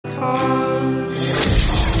heart.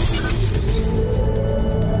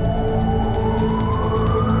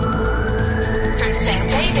 From St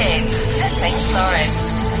David's to St Florence.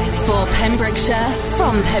 For Pembrokeshire,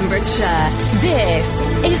 from Pembrokeshire, this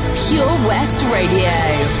is Pure West Radio.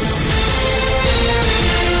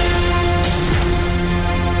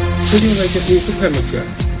 With your latest news for Pembrokeshire,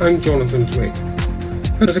 I'm Jonathan Twig.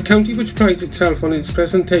 As a county which prides itself on its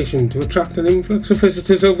presentation to attract an influx of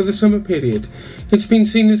visitors over the summer period, it's been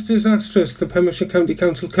seen as disastrous the Pembrokeshire County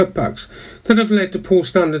Council cutbacks that have led to poor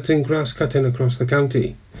standards in grass cutting across the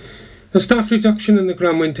county. A staff reduction in the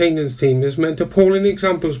ground maintenance team has meant appalling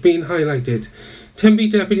examples being highlighted. Tenby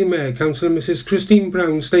Deputy Mayor Councillor Mrs Christine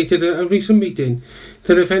Brown stated at a recent meeting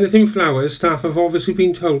that if anything flowers, staff have obviously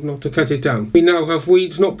been told not to cut it down. We now have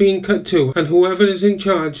weeds not being cut too, and whoever is in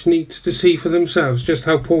charge needs to see for themselves just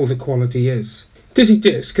how poor the quality is. Dizzy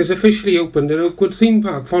Disc has officially opened at Oakwood Theme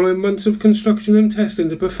Park following months of construction and testing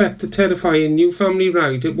to perfect the terrifying new family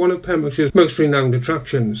ride at one of Pembrokeshire's most renowned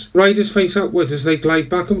attractions. Riders face outwards as they glide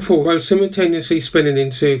back and forth while simultaneously spinning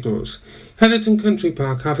in circles. Heatherton Country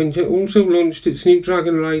Park having also launched its new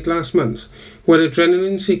Dragon Ride last month, where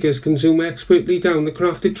adrenaline seekers can zoom expertly down the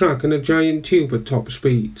crafted track in a giant tube at top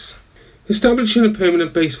speeds. Establishing a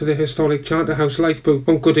permanent base for the historic Charterhouse lifeboat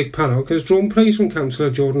on Goodwick Parrock has drawn praise from Councillor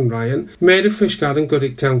Jordan Ryan, Mayor of Fishguard and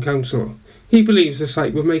Goodwick Town Council. He believes the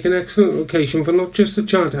site would make an excellent location for not just the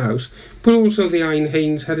Charterhouse, but also the Iron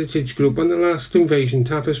Haynes Heritage Group and the Last Invasion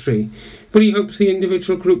Tapestry, but he hopes the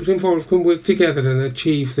individual groups involved can work together and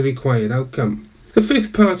achieve the required outcome. The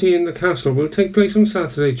fifth party in the castle will take place on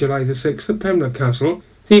Saturday, July the 6th at Pembroke Castle,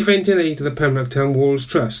 the event in aid of the Pembroke Town Walls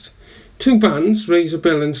Trust. Two bands, Razor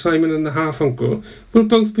Bill and Simon and the Half Uncle, will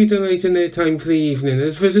both be donating their time for the evening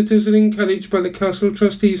as visitors are encouraged by the castle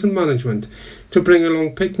trustees and management to bring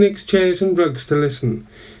along picnics, chairs and rugs to listen.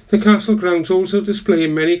 The castle grounds also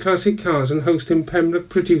displaying many classic cars and hosting Pembroke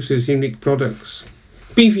producers' unique products.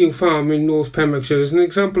 Beeview Farm in North Pembrokeshire is an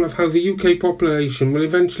example of how the UK population will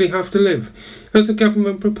eventually have to live, as the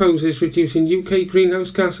government proposes reducing UK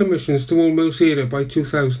greenhouse gas emissions to almost zero by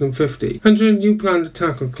 2050, under a new plan to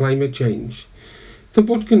tackle climate change. The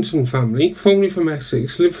Watkinson family, formerly from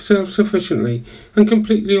Essex, live self-sufficiently and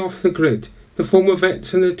completely off the grid. The former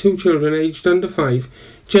vets and their two children aged under 5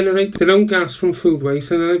 generate their own gas from food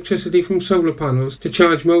waste and electricity from solar panels to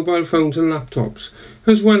charge mobile phones and laptops,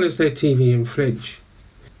 as well as their TV and fridge.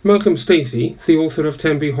 Malcolm Stacey, the author of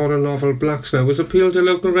Tenby horror novel Black Snow, has appealed to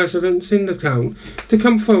local residents in the town to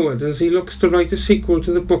come forward as he looks to write a sequel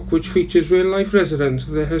to the book which features real-life residents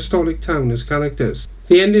of the historic town as characters.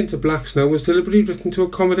 The ending to Black Snow was deliberately written to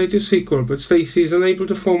accommodate a sequel, but Stacey is unable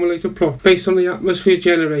to formulate a plot based on the atmosphere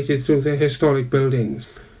generated through their historic buildings.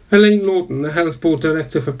 Elaine Lawton, the Health Board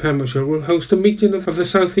Director for Pembrokeshire, will host a meeting of the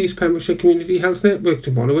South East Pembrokeshire Community Health Network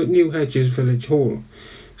tomorrow at New Hedges Village Hall.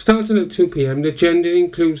 Starting at 2 p.m, the agenda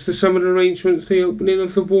includes the summer arrangements for the opening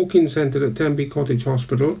of the walk-in centre at Tenby Cottage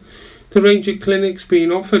Hospital, the range of clinics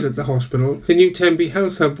being offered at the hospital, the new Tenby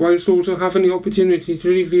Health Hub, whilst also having the opportunity to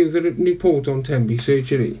review the written report on Tenby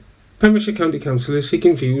surgery. Pembrokeshire County Council is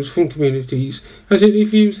seeking views from communities as it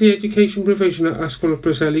reviews the education provision at Ysgol of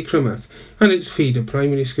Preseli Crymach and its feeder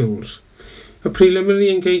primary schools. A preliminary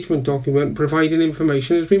engagement document providing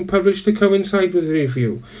information has been published to coincide with the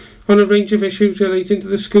review on a range of issues relating to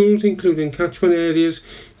the schools, including catchment areas,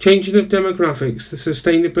 changing of demographics, the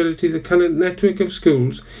sustainability of the current network of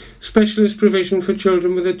schools, specialist provision for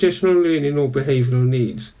children with additional learning or behavioural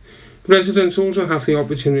needs. Residents also have the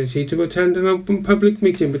opportunity to attend an open public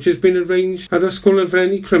meeting which has been arranged at Ysgol of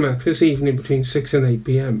Preseli Crymach this evening between 6 and 8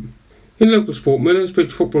 p.m. In local sport,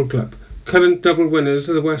 Middlesbridge Football Club, current double winners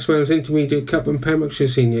of the West Wales Intermediate Cup and Pembrokeshire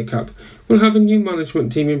Senior Cup, will have a new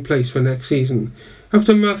management team in place for next season,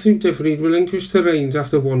 after Matthew Differy relinquished the reins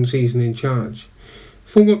after one season in charge.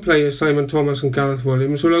 Former players Simon Thomas and Gareth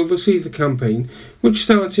Williams will oversee the campaign, which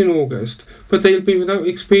starts in August, but they'll be without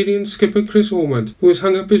experienced skipper Chris Ormond, who has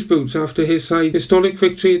hung up his boots after his side's historic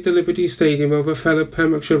victory at the Liberty Stadium over fellow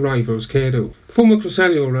Pembrokeshire rivals Carew. Former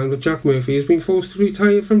Cresselly all-rounder Jack Murphy has been forced to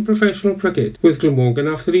retire from professional cricket with Glamorgan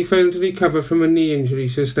after he failed to recover from a knee injury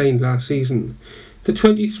sustained last season. The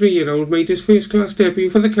 23-year-old made his first-class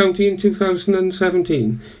debut for the county in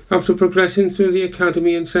 2017 after progressing through the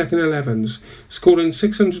academy and second 11s, scoring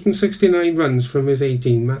 669 runs from his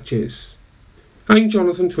 18 matches. I'm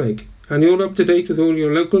Jonathan Twig, and you're up to date with all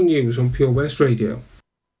your local news on Pure West Radio.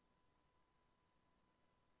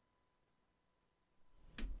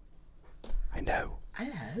 I know.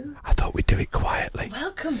 Hello. I thought we'd do it quietly.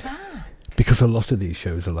 Welcome back. Because a lot of these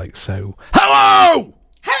shows are like so... Hello!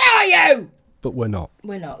 How are you? but we're not.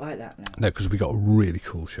 We're not like that now. No, because we got a really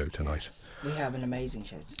cool show tonight. Yes, we have an amazing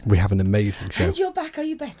show tonight. We have an amazing show. And you're back. Are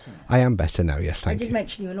you better now? I am better now, yes, I thank you. did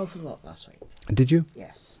mention you an awful lot last week. Did you?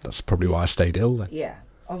 Yes. That's probably why I stayed ill then. Yeah.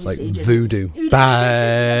 Like Obviously you didn't- voodoo. you didn't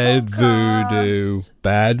Bad listen to the voodoo. podcast.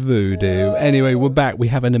 Bad voodoo. Oh. Anyway, we're back. We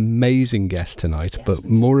have an amazing guest tonight, Yes, but we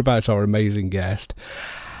do. more about our amazing guest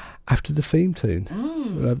after the theme tune.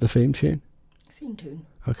 We'll have the theme tune. Theme tune.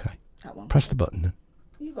 Okay. That one. Press the button then.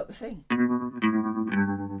 You got the thing.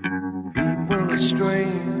 People are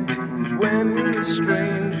strange when you're a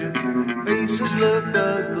stranger. Faces look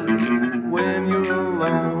ugly when you're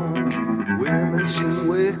alone. Women seem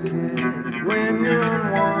wicked when you're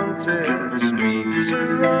unwanted. Streets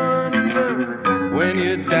are uneven when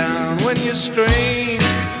you're down, when you're strange.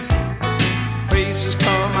 Faces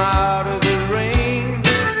come out of the rain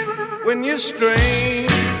when you're strange.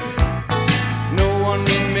 No one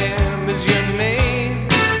remembers your name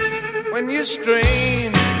when you're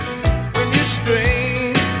strange. When you're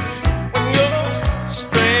strange. When you're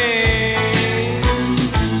strange.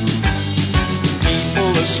 People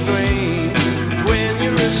are strange when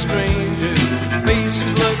you're a stranger.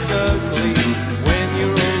 Faces look ugly when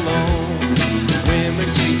you're alone.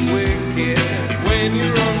 Women seem wicked when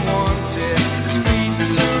you're unwanted.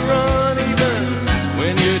 Streets are uneven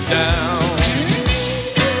when you're down.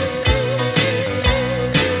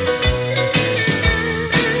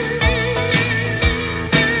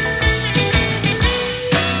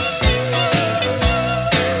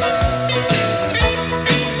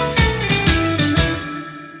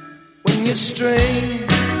 When you're strange,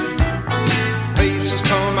 faces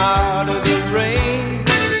come out of the rain.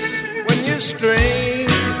 When you're strange,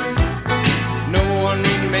 no one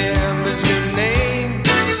remembers your name.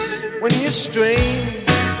 When you're strange,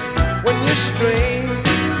 when you're strange,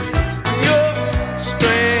 you're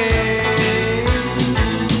strange.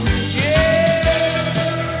 Yeah.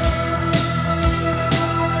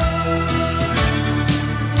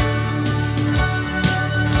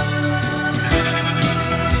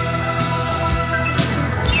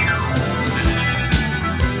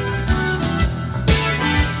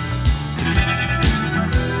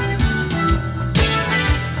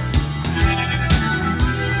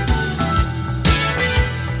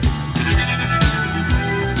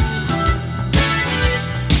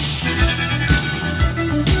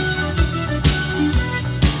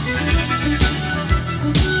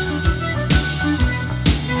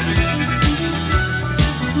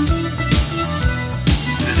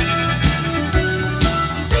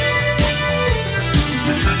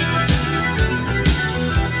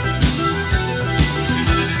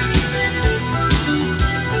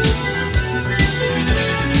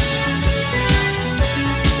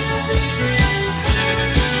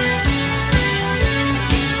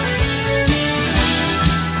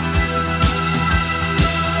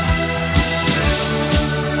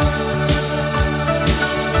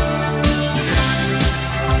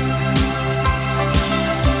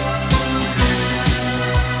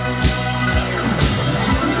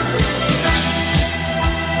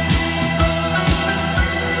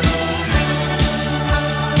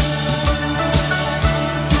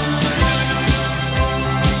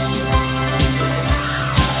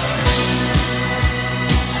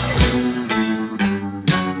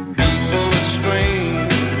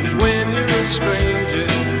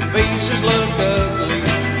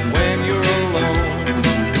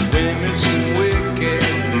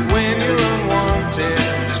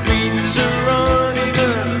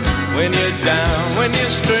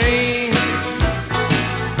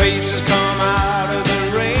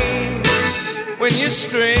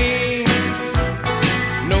 strange.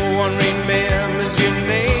 No one remembers your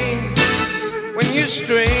name. When you're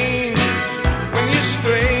strange, when you're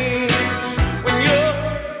strange, when you're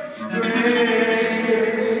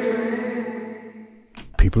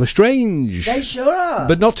strange. People are strange. They sure are.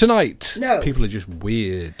 But not tonight. No. People are just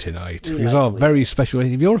weird tonight. We Because like our weird. very special...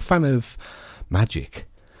 If you're a fan of magic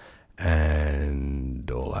and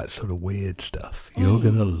all that sort of weird stuff, you're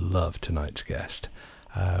going to love tonight's guest.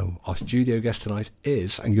 Our studio guest tonight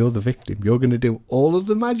is, and you're the victim, you're going to do all of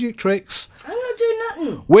the magic tricks I'm not doing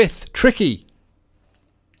nothing. with Tricky.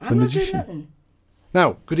 I'm not magician. doing nothing.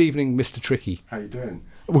 Now, good evening, Mr. Tricky. How you doing?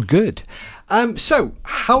 Well, good. So,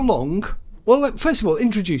 how long... Well, first of all,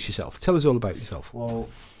 introduce yourself. Tell us all about yourself. Well,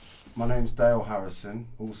 my name's Dale Harrison,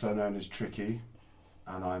 also known as Tricky,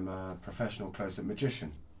 and I'm a professional close-up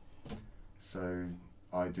magician. So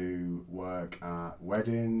I do work at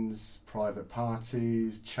weddings, private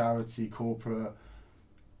parties, charity, corporate,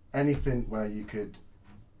 anything where you could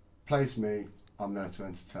place me, I'm there to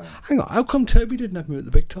entertain. Hang on, how come Toby didn't have me at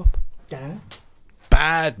the big top? No. Bad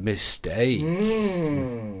bad mistake.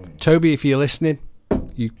 Toby, if you're listening,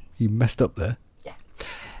 you messed up there. Yeah.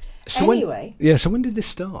 So Anyway. So when did this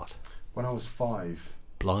start? When I was 5.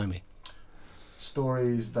 Blimey.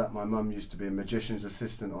 Stories that my mum used to be a magician's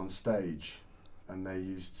assistant on stage, and they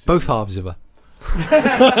used to... Both halves of her.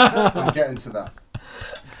 I'm getting to that.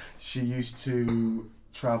 She used to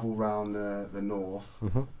travel around the north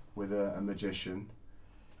with a magician,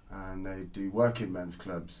 and they do working men's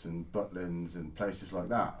clubs and Butlins and places like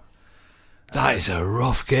that. That is a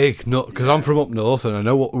rough gig, because I'm from up north and I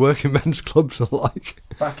know what working men's clubs are like.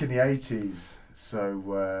 Back in the 80s, so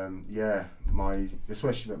that's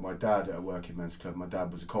where she met my dad at a working men's club. My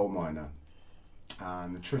dad was a coal miner,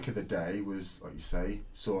 and the trick of the day was, like you say,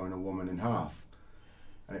 sawing a woman in half.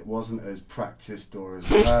 And it wasn't as practiced or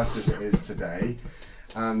as rehearsed as it is today.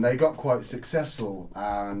 And they got quite successful,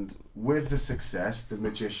 and with the success, the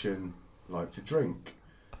magician liked to drink.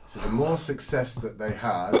 So the more success that they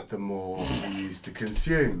had, the more he used to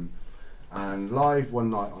consume. And live one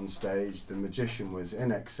night on stage, the magician was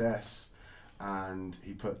in excess, and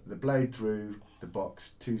he put the blade through the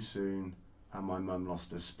box too soon, and my mum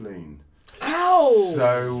lost her spleen. Ow!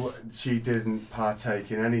 So she didn't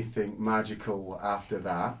partake in anything magical after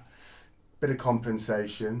that. Bit of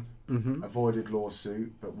compensation, avoided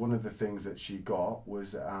lawsuit, but one of the things that she got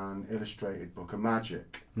was an illustrated book of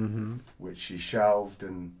magic, which she shelved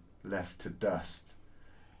and left to dust.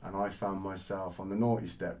 And I found myself on the naughty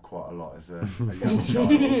step quite a lot as a young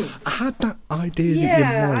child. I had that idea that you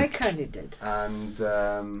Yeah, might. I kind of did.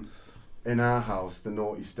 And in our house, the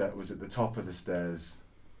naughty step was at the top of the stairs,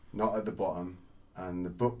 not at the bottom, and the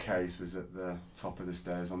bookcase was at the top of the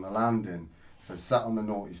stairs on the landing. So sat on the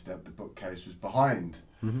naughty step, the bookcase was behind.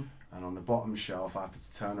 And on the bottom shelf, I happened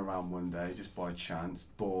to turn around one day, just by chance,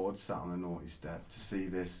 bored, sat on the naughty step, to see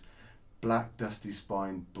this black dusty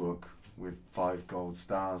spined book with 5 gold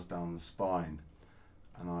stars down the spine.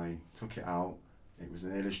 And I took it out. It was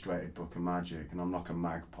an illustrated book of magic, and I'm like a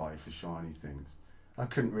magpie for shiny things. I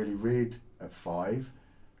couldn't really read at 5,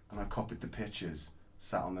 and I copied the pictures,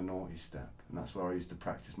 sat on the naughty step, and that's where I used to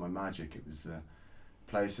practice my magic. It was the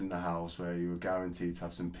place in the house where you were guaranteed to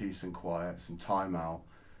have some peace and quiet, some time out,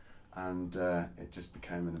 and it just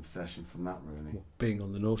became an obsession from that, really. Being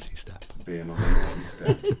on the naughty step. Being on the naughty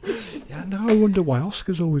step. Yeah, now I wonder why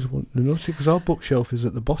Oscar's always wanting the naughty, because our bookshelf is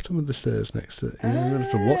at the bottom of the stairs next to it. You're going to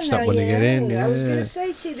have to watch that when you get in. I was going to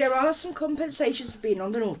say, see, there are some compensations for being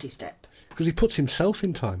on the naughty step. Because he puts himself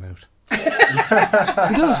in timeout. He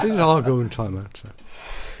does. He's hard going timeout.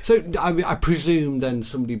 So I presume then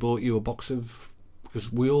somebody bought you a box of,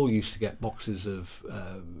 because we all used to get boxes of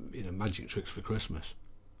magic tricks for Christmas.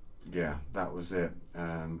 Yeah, that was it.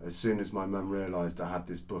 As soon as my mum realised I had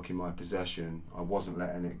this book in my possession, I wasn't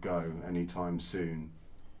letting it go anytime soon.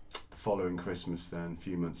 The following Christmas then, a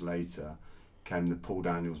few months later, came the Paul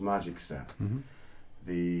Daniels magic set.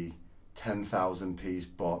 The 10,000 piece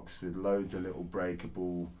box with loads of little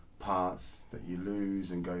breakable parts that you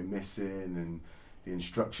lose and go missing, and the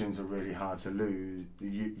instructions are really hard to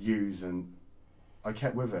use, and I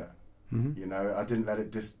kept with it. You know, I didn't let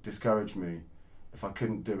it discourage me. If I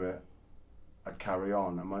couldn't do it, I'd carry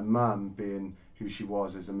on. And my mum, being who she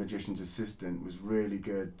was as a magician's assistant, was really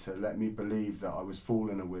good to let me believe that I was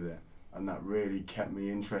fooling her with it, and that really kept me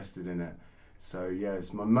interested in it. So yeah,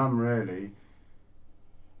 it's my mum really.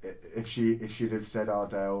 If she'd have said, "Oh,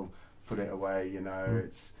 Dale, put it away," you're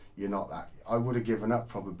not that, I would have given up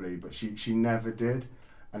probably, but she never did.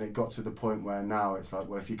 And it got to the point where now it's like,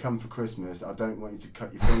 well, if you come for Christmas, I don't want you to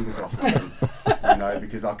cut your fingers off again,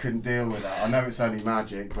 because I couldn't deal with that. I know it's only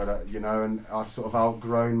magic, but and I've sort of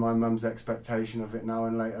outgrown my mum's expectation of it now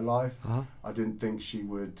in later life. I didn't think she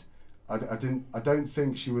would. I don't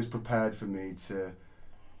think she was prepared for me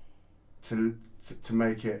to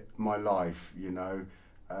make it my life.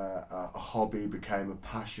 A hobby became a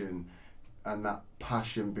passion, and that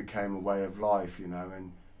passion became a way of life.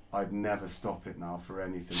 And I'd never stop it now for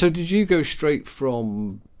anything. So did you go straight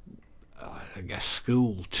from, I guess,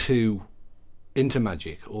 school into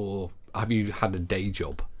magic, or have you had a day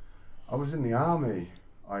job? I was in the army.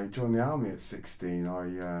 I joined the army at 16.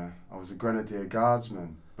 I was a Grenadier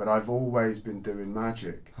Guardsman, but I've always been doing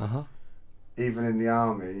magic. Even in the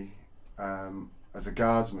army, as a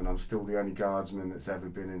guardsman, I'm still the only guardsman that's ever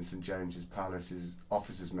been in St James's Palace's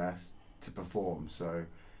officers' mess to perform. So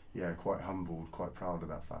yeah, quite humbled, quite proud of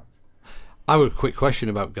that fact. I have a quick question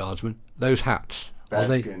about guardsmen. Those hats,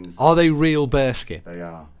 Bearskins. Are they real bearskin? They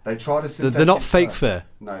are. They tried a synthetic They're not fake fur?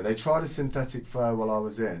 No, they tried a synthetic fur while I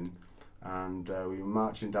was in, and we were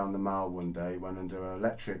marching down the Mall one day, went under an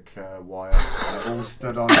electric wire, and it all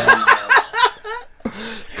stood on end.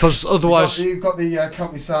 Because otherwise, you've got the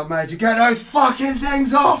company sergeant major. Get those fucking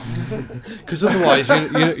things off. Because otherwise,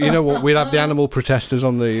 you know what? We'd have the animal protesters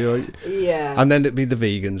on the Yeah. and then it'd be the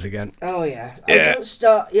vegans again. Oh yeah. Oh, don't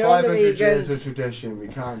start. You're on the 500 years of vegans. tradition. We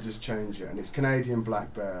can't just change it. And it's Canadian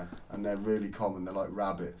black bear, and they're really common. They're like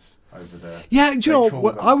rabbits over there. Yeah, do you know? call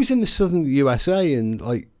What, them- I was in the southern USA, and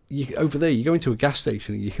like over there, you go into a gas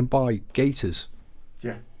station and you can buy gators.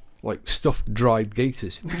 Yeah. Like stuffed dried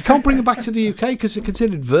gators. You can't bring them back to the UK because they're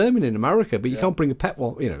considered vermin in America, but you can't bring a pet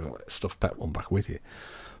one, like a stuffed pet one back with you.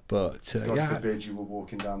 But God forbid you were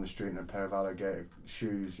walking down the street in a pair of alligator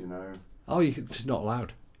shoes, Oh, it's not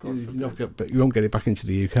allowed. God forbid. But you won't get it back into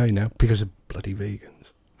the UK now because of bloody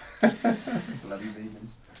vegans. Bloody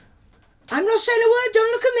vegans. I'm not saying a word.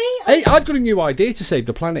 Don't look at me. Hey, I've got a new idea to save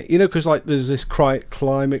the planet. Because like there's this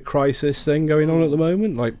climate crisis thing going on at the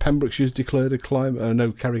moment. Like Pembrokeshire's declared a climate.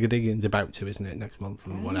 No, Carrigadin's about to, isn't it? Next month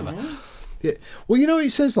or whatever. Yeah. Well,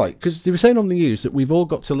 it says because they were saying on the news that we've all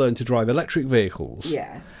got to learn to drive electric vehicles.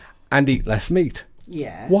 Yeah. And eat less meat.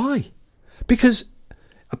 Yeah. Why? Because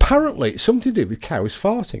apparently it's something to do with cows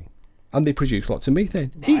farting, and they produce lots of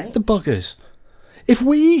methane. Right. Eat the buggers. If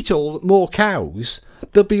we eat more cows,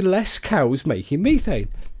 there'll be less cows making methane.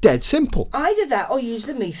 Dead simple. Either that or use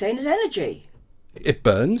the methane as energy. It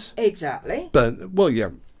burns. Exactly. Well,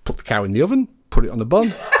 yeah. Put the cow in the oven. Put it on the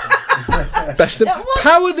bun. Best of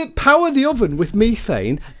power the oven with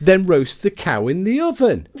methane. Then roast the cow in the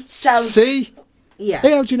oven. Sounds. See. Yeah.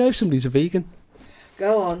 Hey, how do you know if somebody's a vegan?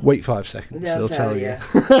 Go on. Wait 5 seconds. They'll tell you.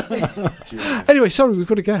 Anyway, sorry, we've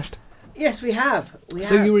got a guest. Yes, we have.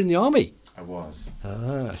 So you were in the army? I was.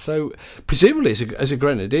 So presumably as a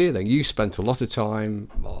grenadier then, you spent a lot of time...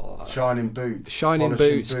 Shining boots.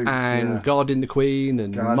 and yeah. guarding the Queen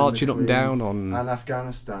and Guarding marching the up and Queen down on... And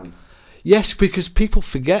Afghanistan. Yes, because people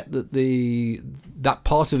forget that that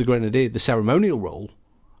part of the grenadier, the ceremonial role,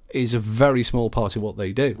 is a very small part of what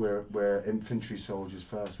they do. We're infantry soldiers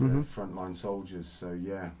first. We're frontline soldiers. So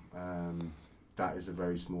yeah, that is a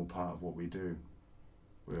very small part of what we do.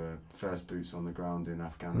 We're first boots on the ground in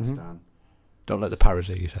Afghanistan. Don't let the paras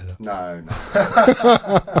hear you say that. No.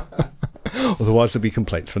 Otherwise there'll be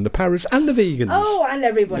complaints from the paras and the vegans. Oh, and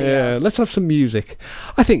everybody else. Let's have some music.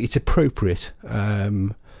 I think it's appropriate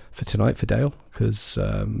for tonight for Dale, because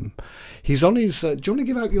he's on his... do you want to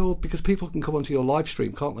give out your... Because people can come onto your live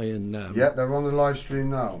stream, can't they? And yeah, they're on the live stream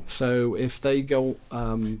now. So if they go...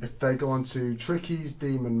 if they go onto Tricky's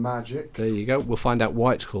Demon Magic... There you go. We'll find out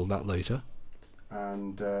why it's called that later.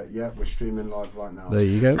 And yeah, we're streaming live right now. There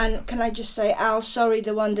you go. And can I just say, Al, sorry,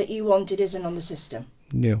 the one that you wanted isn't on the system.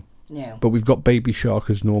 No. No. But we've got Baby Shark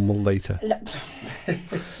as normal later. No.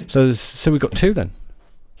 So we've got two then.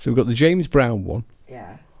 So we've got the James Brown one.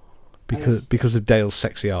 Yeah. Because of Dale's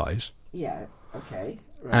sexy eyes. Yeah. Okay.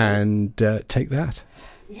 Right. And take that.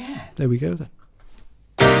 Yeah. There we go then.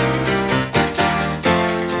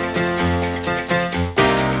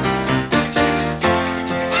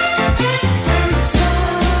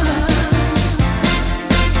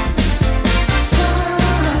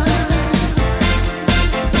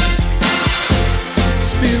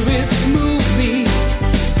 Spirits move me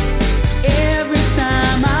every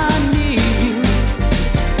time I need you,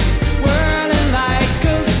 whirling like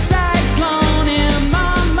a cyclone in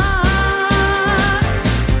my mind.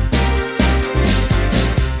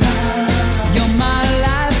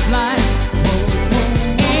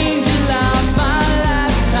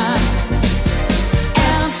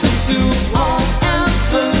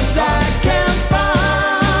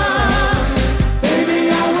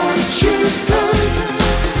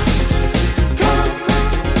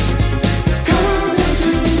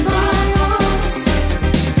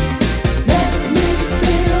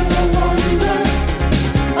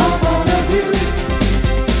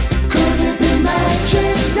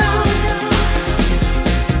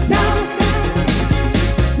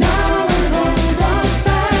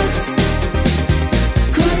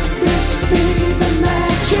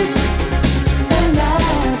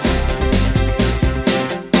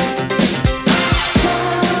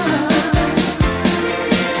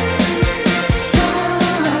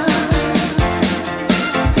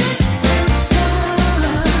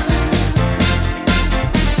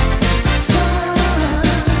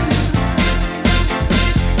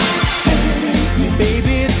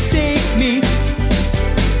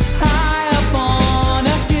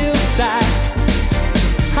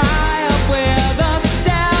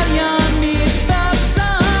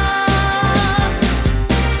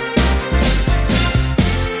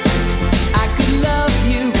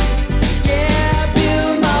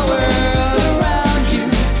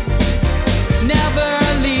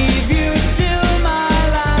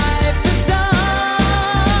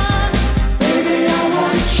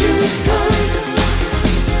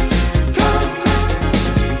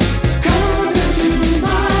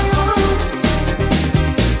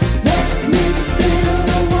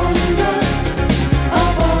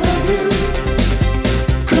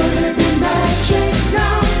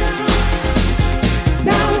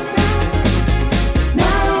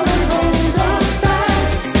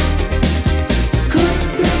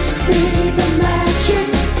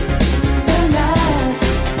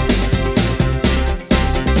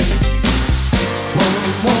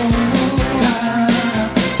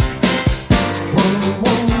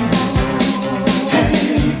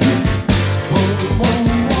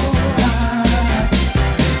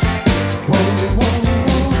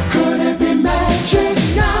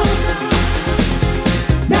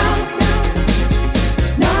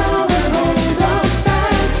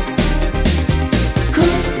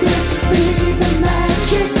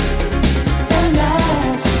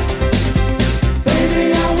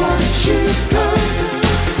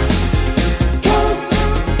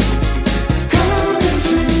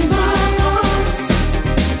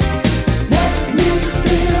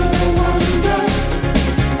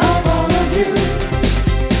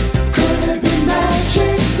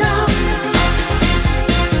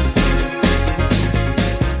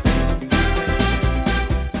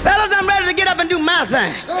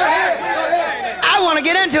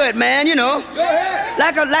 Man, you know,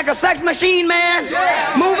 like a sex machine, man,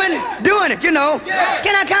 moving, doing it, you know.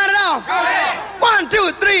 Can I count it off? 1,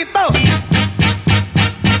 2, 3, 4.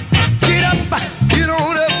 Get up, get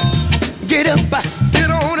on up, get up,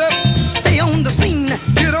 get on up. Stay on the scene,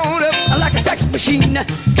 get on up, like a sex machine.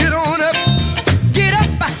 Get on up, get up,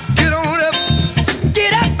 get on up,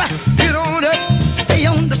 get up, get on up. Stay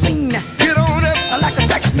on the scene, get on up, like a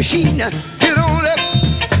sex machine. Get on up,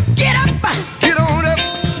 get up, get on up.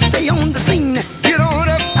 Stay on the scene, get on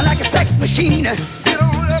up, like a sex machine. Get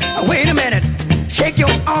on up. Wait a minute, shake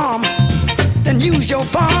your arm, then use your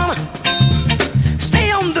palm.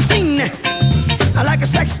 Stay on the scene, like a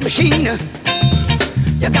sex machine.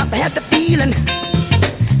 You got to have the feeling,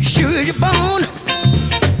 sure as you're born.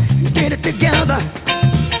 Get it together,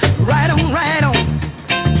 right on, right on.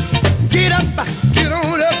 Get up, get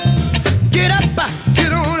on up, get up,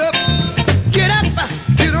 get on up, get up,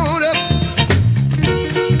 get on up.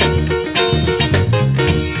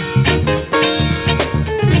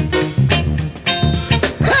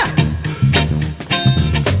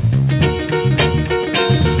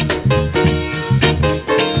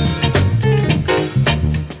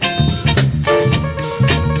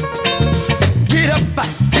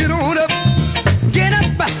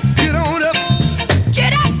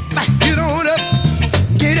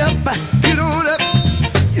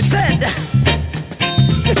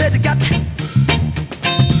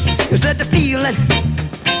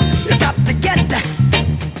 You got to get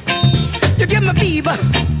you give me fever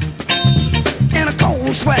and a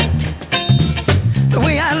cold sweat. The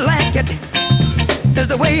way I like it is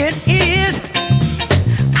the way it is.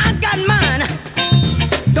 I got mine,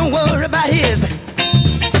 don't worry about his.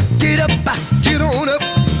 Get up, get on up,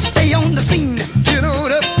 stay on the scene. Get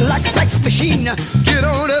on up, like a sex machine. Get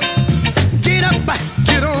on up, get up,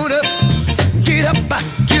 get on up, get up,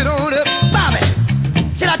 get on up. Bobby,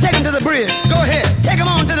 should I take him to the bridge? Go ahead. Take him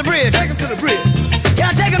on to the bridge. Take him to the bridge. Can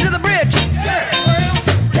I take him to the bridge? Yeah.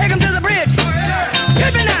 Take him to the bridge.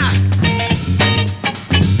 Hit me now.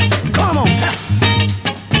 Come on.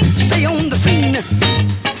 Stay on the scene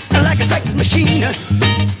like a sex machine.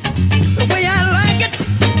 The way I like it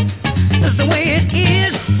is the way it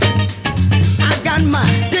is. I got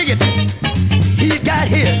mine. Dig it. He's got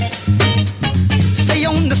his. Stay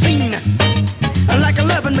on the scene like a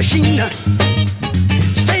loving machine.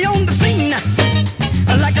 Stay on the scene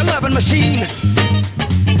like a loving machine.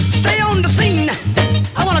 Stay on the scene.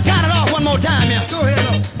 I want to count it off one more time, yeah. Go ahead,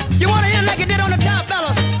 though. You want to hit it like it did on the top,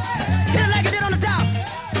 fellas? Hit it like it did on the top.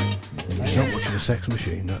 It's not much of a sex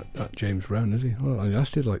machine, that James Brown, is he? Well, I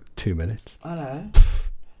lasted like 2 minutes. I know.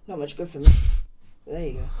 Not much good for me. There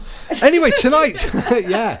you go. Anyway, tonight,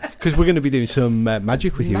 yeah, because we're going to be doing some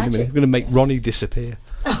magic with you in a minute. We're going to make Ronnie disappear.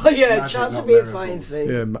 Oh, yeah, chance to be a fine thing.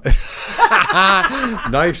 Yeah,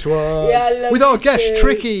 nice one. Yeah, with our guest,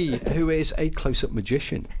 Tricky, who is a close-up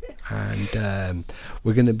magician. And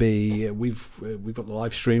we're going to be, we've got the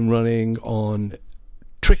live stream running on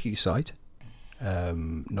Tricky's site,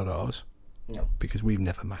 not ours. No. Because we've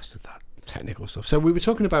never mastered that technical stuff. So we were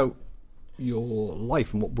talking about your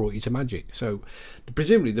life and what brought you to magic. So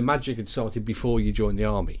presumably the magic had started before you joined the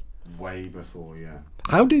army. Way before, yeah.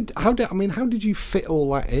 How did you fit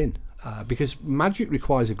all that in? Because magic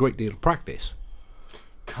requires a great deal of practice.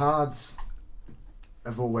 Cards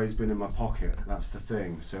have always been in my pocket. That's the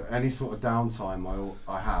thing. So any sort of downtime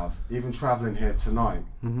I have, even travelling here tonight,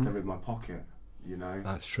 they're in my pocket. You know.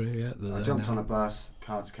 That's true. Yeah. I jumped on a bus.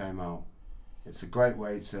 Cards came out. It's a great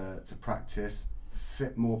way to practice.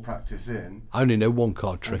 Fit more practice in. I only know one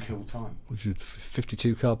card trick. Kill time. Which is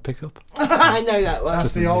 52 card pickup. I know that one.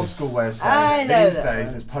 That's the old school way of saying it. These days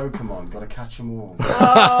one. It's Pokemon. Got to catch them all.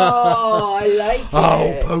 Oh, I like it.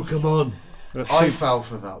 Oh, Pokemon. I fell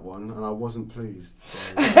for that one and I wasn't pleased.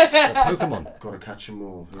 So Pokemon. got to catch them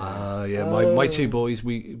all. My two boys,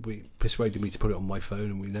 we persuaded me to put it on my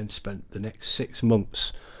phone, and we then spent the next 6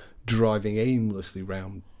 months driving aimlessly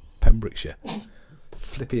round Pembrokeshire,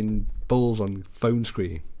 flipping balls on phone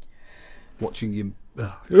screen, watching you.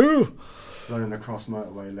 Running across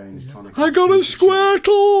motorway lanes trying to. I got a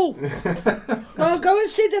Squirtle. Well, go and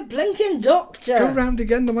see the blinking doctor. Go round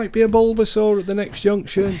again. There might be a Bulbasaur at the next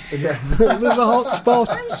junction. Yeah. There's a hot spot.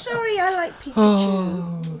 I'm sorry, I like Pikachu.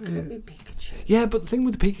 Oh, Can't be Pikachu. Yeah, but the thing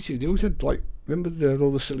with the Pikachu, they always had remember they had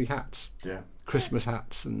all the silly hats. Yeah. Christmas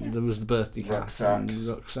hats, and there was the birthday hats and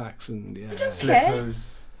rucksacks and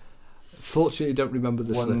Slippers. Fortunately, I don't remember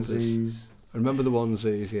the slippers. Onesies. I remember the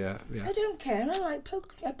onesies, yeah. I don't care. I like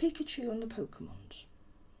Pikachu and the Pokemons.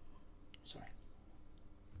 Sorry.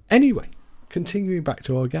 Anyway, continuing back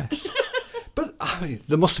to our guests. But I mean,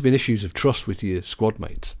 there must have been issues of trust with your squad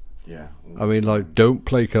mates. Yeah. I mean, don't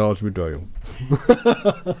play cards with Dale.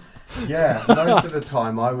 Yeah, most of the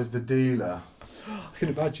time I was the dealer. I can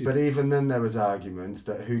imagine. But even then there was arguments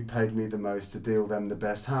that who'd paid me the most to deal them the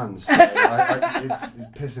best hands. So it's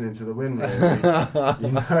pissing into the wind, really.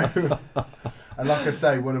 You know? And like I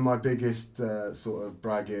say, one of my biggest sort of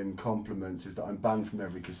bragging compliments is that I'm banned from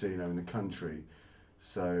every casino in the country.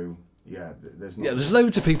 So, yeah, there's not... Yeah, there's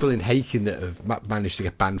loads of people in Hakin that have managed to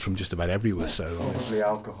get banned from just about everywhere, so... Probably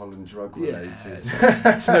alcohol and drug related.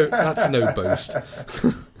 That's no boast.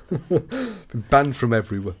 Been banned from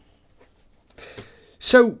everywhere.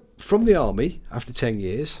 So, from the army, after 10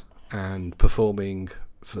 years, and performing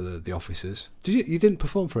for the officers, you didn't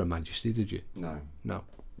perform for Her Majesty, did you? No,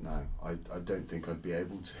 I don't think I'd be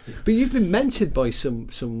able to. But you've been mentored by some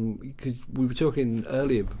because we were talking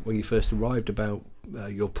earlier when you first arrived about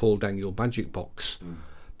your Paul Daniel magic box.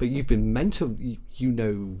 But you've been mentored. You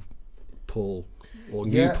know Paul, or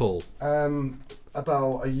knew Paul.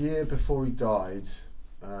 About a year before he died,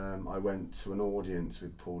 I went to an audience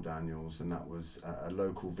with Paul Daniels, and that was at a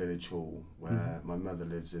local village hall where my mother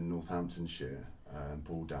lives in Northamptonshire.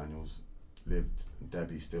 Paul Daniels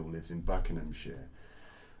Debbie still lives in Buckinghamshire.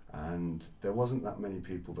 And there wasn't that many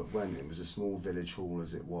people that went. It was a small village hall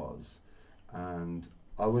as it was, and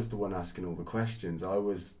I was the one asking all the questions. I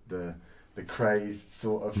was the crazed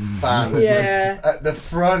sort of fan at the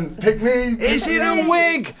front. Pick me! Is it a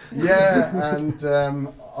wig? Yeah, and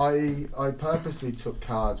I purposely took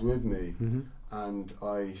cards with me, and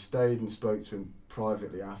I stayed and spoke to him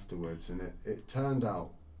privately afterwards, and it turned out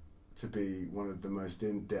to be one of the most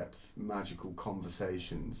in-depth magical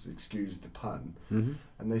conversations, excuse the pun.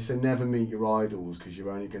 And they say never meet your idols because you're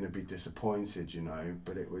only going to be disappointed, you know,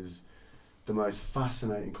 but it was the most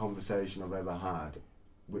fascinating conversation I've ever had,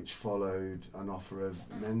 which followed an offer of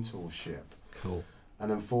mentorship. Cool.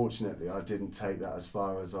 And unfortunately I didn't take that as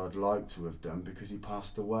far as I'd like to have done because he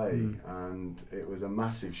passed away, and it was a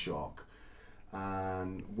massive shock.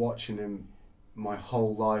 And watching him my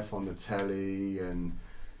whole life on the telly and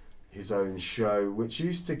his own show, which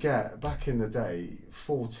used to get, back in the day,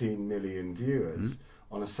 14 million viewers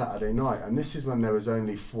on a Saturday night. And this is when there was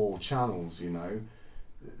only 4 channels, you know.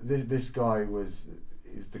 This guy is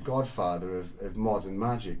the godfather of modern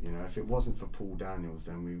magic, you know. If it wasn't for Paul Daniels,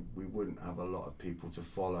 then we wouldn't have a lot of people to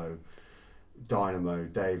follow. Dynamo,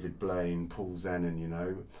 David Blaine, Paul Zenon, you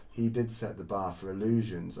know. He did set the bar for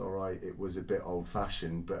illusions, all right. It was a bit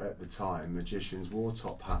old-fashioned, but at the time, magicians wore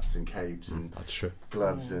top hats and capes and that's true.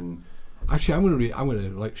 Gloves and... Actually, I'm gonna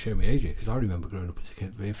like show my age here, because I remember growing up as a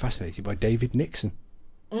kid being fascinated by David Nixon.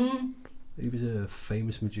 He was a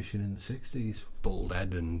famous magician in the 60s, bald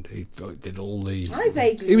head, and he did all the... I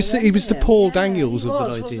vaguely he was the Paul Daniels of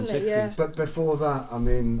the 1960s. Yeah. But before that, I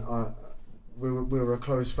mean, we were a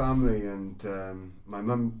close family, and my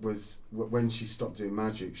mum was, when she stopped doing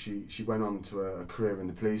magic, she went on to a career in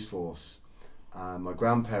the police force. My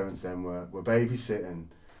grandparents then were babysitting,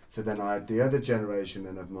 so then I had the other generation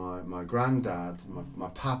then of my granddad, my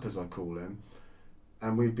pap as I call him,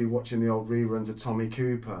 and we'd be watching the old reruns of Tommy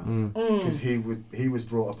Cooper, because he was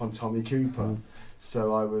brought up on Tommy Cooper.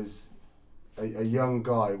 So I was a young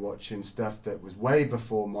guy watching stuff that was way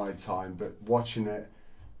before my time, but watching it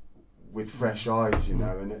with fresh eyes, you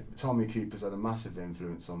know, and Tommy Cooper's had a massive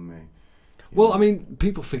influence on me. Well, I mean,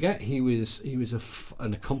 people forget he was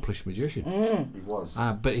an accomplished magician. He was.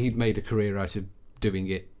 But he'd made a career out of doing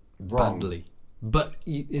it badly. But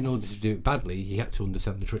in order to do it badly, he had to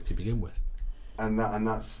understand the trick to begin with. And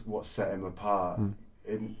that's what set him apart.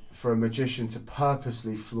 For a magician to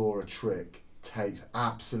purposely floor a trick takes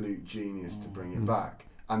absolute genius to bring it back,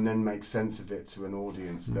 and then make sense of it to an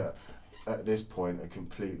audience that at this point are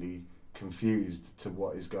completely confused to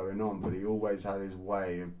what is going on, but he always had his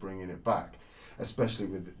way of bringing it back, especially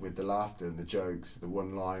with the laughter and the jokes, the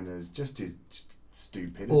one-liners, just his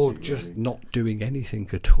stupidity. Or just really. not doing anything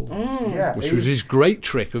at all. Yeah, Which was his great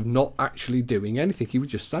trick of not actually doing anything. He would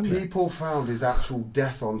just stand there. People found his actual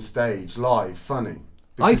death on stage live funny.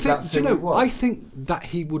 I because think, that's do you who he know, was. I think that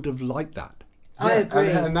he would have liked that. I agree.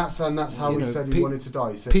 And that's how You he know, said he wanted to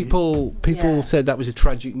die. He said People Yeah. said that was a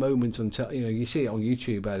tragic moment until, you see it on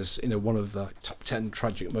YouTube as, one of the top 10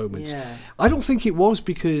 tragic moments. Yeah. I don't think it was,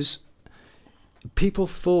 because people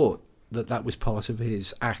thought that was part of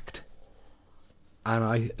his act,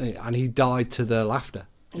 and he died to their laughter.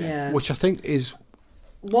 Yeah. Which I think is,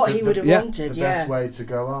 What he would have yeah. wanted, the yeah. best way to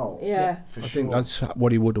go out. Yeah. For I sure. think that's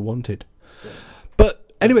what he would have wanted. Yeah. But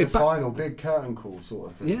anyway, the final big curtain call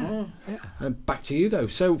sort of thing. yeah. And back to you though.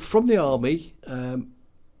 So from the army,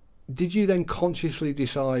 did you then consciously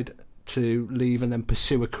decide to leave and then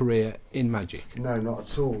pursue a career in magic? No, not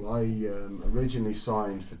at all. I originally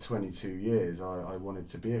signed for 22 years. I wanted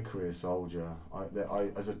to be a career soldier. I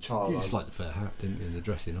as a child. You just liked the fair hat, didn't you, and the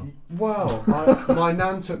dressing up? Well, my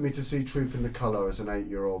nan took me to see Troop in the Colour as an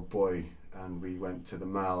 8-year-old boy, and we went to the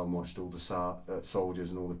Mall and watched all the soldiers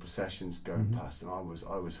and all the processions going past, and I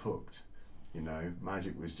was hooked.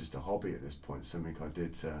 Magic was just a hobby at this point, something I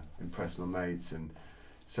did to impress my mates, and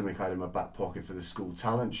something I had in my back pocket for the school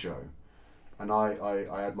talent show. And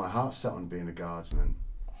I had my heart set on being a guardsman,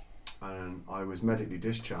 and I was medically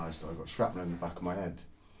discharged. I got shrapnel in the back of my head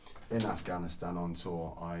in Afghanistan on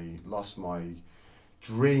tour. I lost my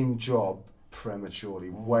dream job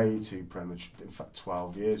prematurely, way too premature, in fact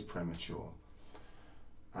 12 years premature.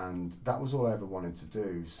 And that was all I ever wanted to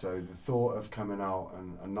do. So the thought of coming out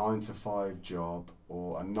and a 9-to-5 job,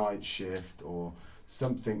 or a night shift, or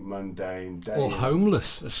something mundane, Or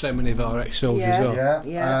homeless, as so many of our ex-soldiers are.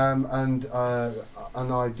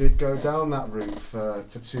 and I did go down that route for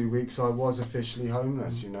 2 weeks. I was officially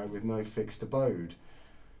homeless, with no fixed abode.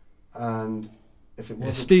 And if it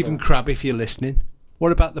wasn't Stephen Crabb, if you're listening,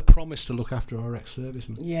 what about the promise to look after our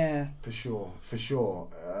ex-servicemen? Yeah. For sure.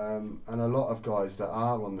 And a lot of guys that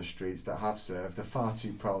are on the streets that have served are far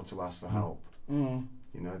too proud to ask for help.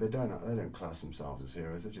 They don't class themselves as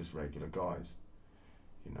heroes. They're just regular guys.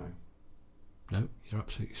 No, you're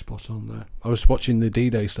absolutely spot on there. I was watching the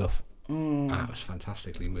D-Day stuff. It was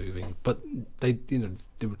fantastically moving. But they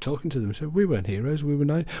were talking to them and said, we weren't heroes, we were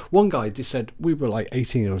nice. One guy just said, we were like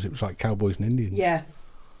 18-year-olds, it was like cowboys and Indians. Yeah.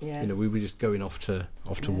 We were just going off to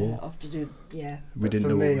war. Off to do, yeah. We didn't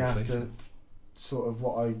know for me, what we were after facing. sort of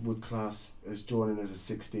what I would class as joining as a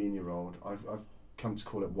 16-year-old, I've come to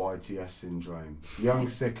call it YTS syndrome. Young,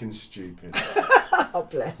 thick and stupid. Oh,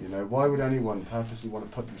 bless. Why would anyone purposely want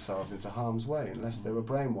to put themselves into harm's way unless they were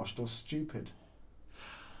brainwashed or stupid?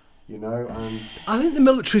 And I think the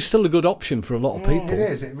military is still a good option for a lot of people. it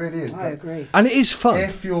is, it really is. I agree. And it is fun.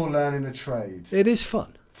 If you're learning a trade, It is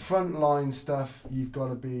fun. frontline stuff, you've got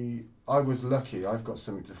to be. I was lucky. I've got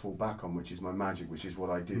something to fall back on, which is my magic, which is what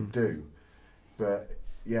I did do. But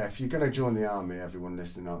yeah, if you're going to join the army, everyone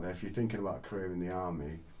listening out there, if you're thinking about a career in the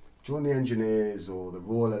army, join the engineers or the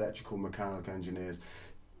Royal Electrical Mechanical Engineers.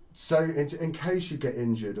 So in case you get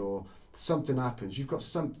injured or something happens, you've got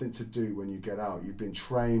something to do when you get out. You've been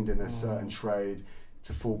trained in a certain trade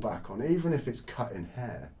to fall back on, even if it's cutting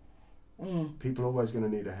hair. People are always going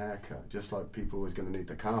to need a haircut, just like people are always going to need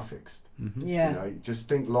the car fixed. Yeah. Just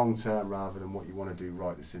think long term rather than what you want to do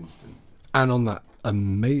right this instant. And on that,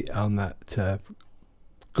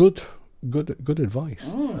 good advice.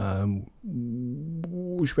 Should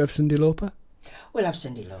we have Cyndi Lauper? We'll have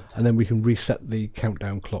Cyndi Lauper. And then we can reset the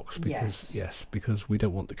countdown clocks because Yes. because we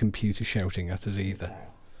don't want the computer shouting at us either.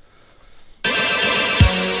 No.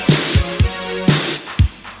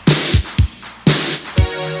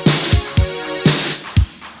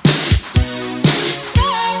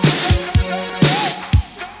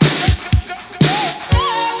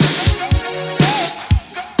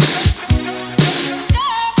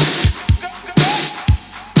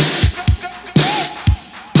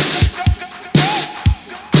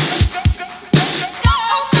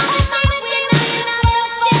 Oh,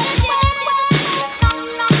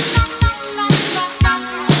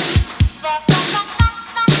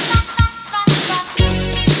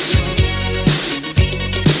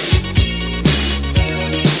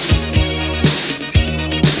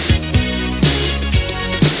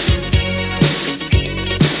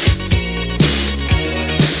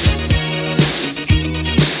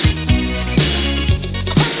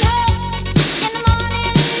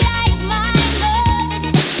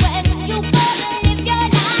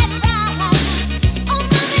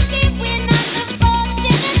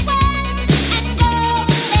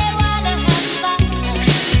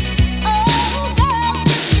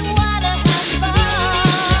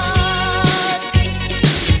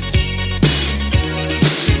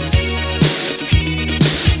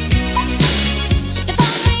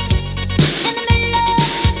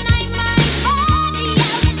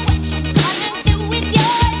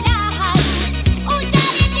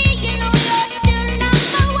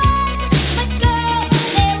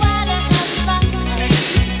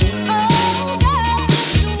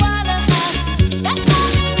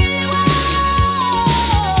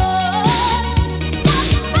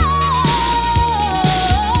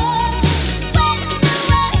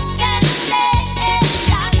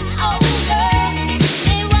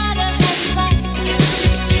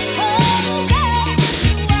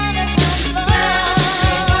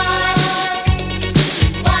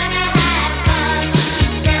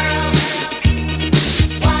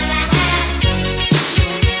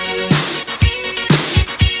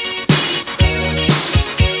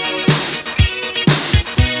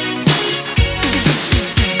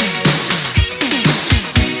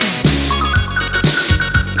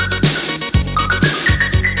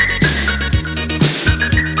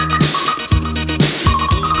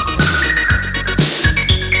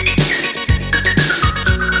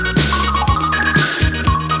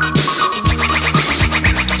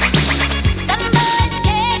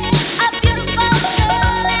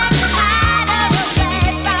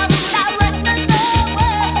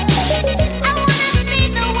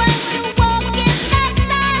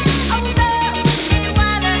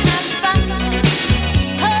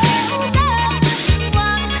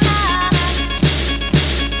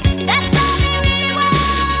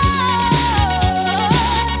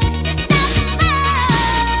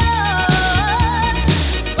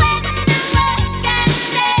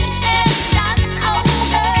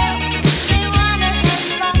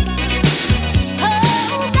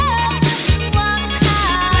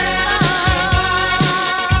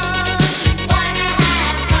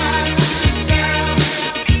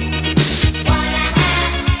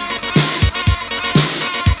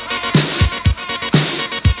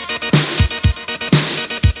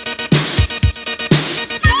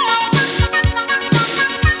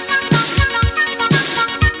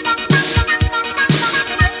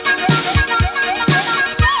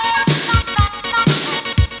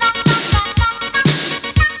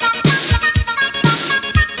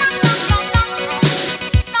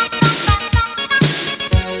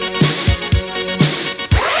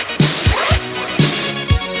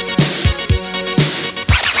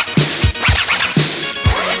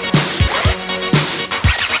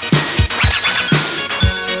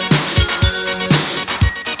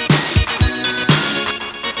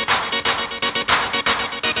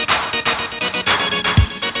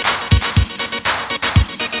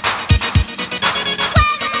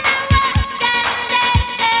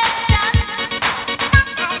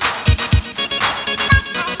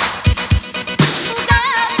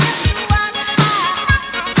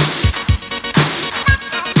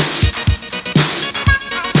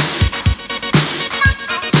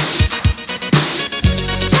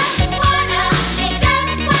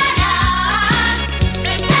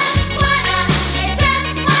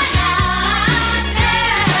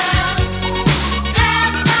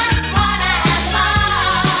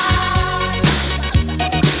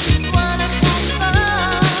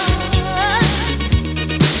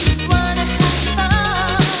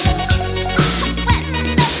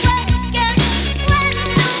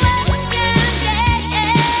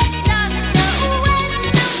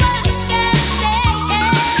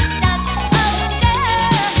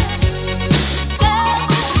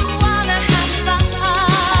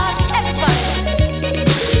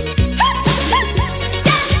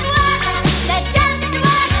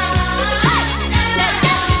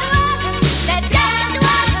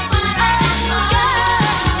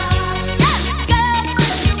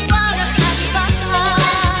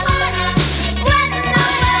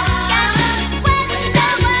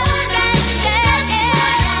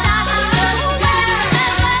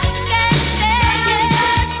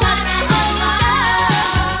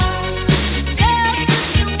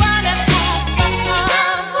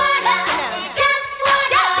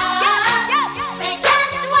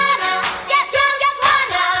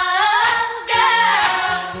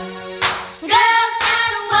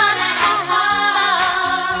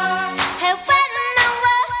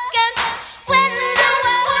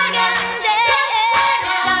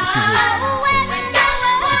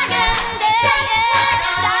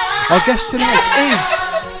 Our guest tonight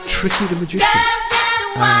is Tricky the Magician.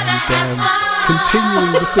 And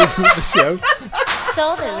continuing the theme of the show.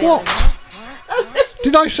 What?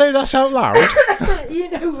 Did I say that out loud? You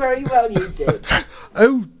know very well you did.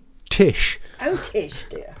 Oh, Tish. Oh, Tish,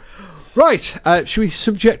 dear. Right, should we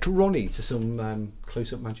subject Ronnie to some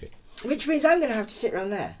close-up magic? Which means I'm going to have to sit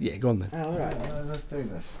round there. Yeah, go on then. Oh, all right. Let's do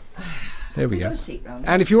this. There we I've go. got a seat round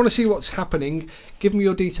there. And if you want to see what's happening, give me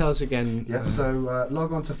your details again. Yeah, so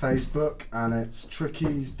log on to Facebook and it's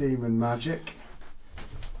Tricky's Demon Magic.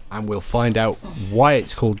 And we'll find out why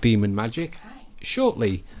it's called Demon Magic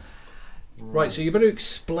shortly. Right, so you better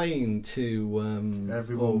explain to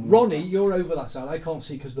everyone. Ronnie, you're over that side. I can't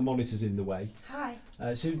see because the monitor's in the way. Hi.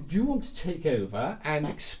 So do you want to take over and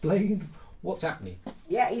explain what's happening?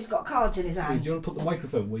 Yeah, he's got cards in his Do hand. you want to put the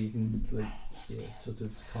microphone where you can sort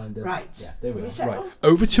of kind of... Right. Yeah, there we Are are. we settled? Right,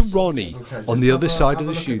 over to Ronnie Okay, on just the have other a- side have of a the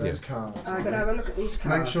look at studio. those cards. I'm going to have a look at these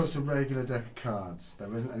cards. Make sure it's a regular deck of cards.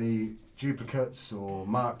 There isn't any duplicates or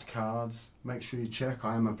marked cards. Make sure you check.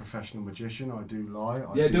 I am a professional magician. I do lie.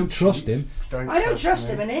 Yeah, do don't trust cheat. him. I don't trust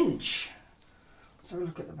me. him an inch. Let's have a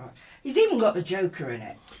look at the back. He's even got the Joker in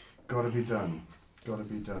it. Gotta be done. Gotta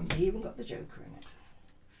be done. He's even got the Joker in it.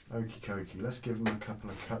 Okie dokie. Let's give him a couple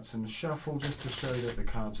of cuts and shuffle just to show that the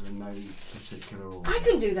cards are in no particular order. I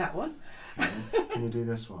can do that one. Okay. Can you do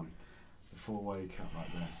this one? The four-way cut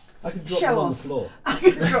like this. I can drop Show them on the off. floor. I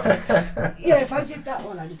can drop. Yeah, if I did that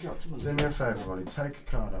one, I'd have dropped him on the Do me a favour, Ronnie. Take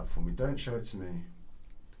a card up for me. Don't show it to me.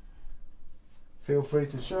 Feel free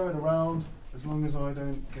to show it around as long as I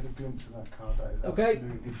don't get a glimpse of that card. That is Okay.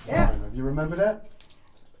 absolutely fine. Yeah. Have you remembered it?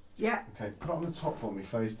 Yeah. Okay, put it on the top for me,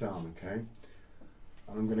 face down, okay?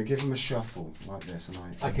 And I'm going to give him a shuffle like this. And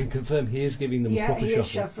I can confirm he is giving them a Yeah, proper he is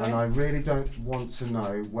shuffle. And shuffling. I really don't want to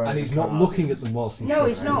know where And the he's not card looking is. at them whilst he's No,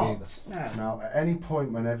 he's shuffling not. either. No. Now, at any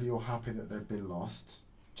point whenever you're happy that they've been lost,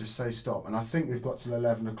 just say stop. And I think we've got till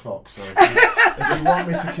 11 o'clock, so if you want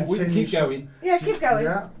me to continue... We can keep going. Yeah, keep going.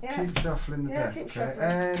 Yeah, Yeah. keep shuffling the Yeah, deck, keep okay? shuffling.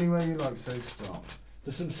 Anywhere you like, say stop.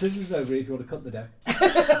 There's some scissors over here if you want to cut the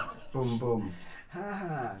deck. Boom, boom. Ha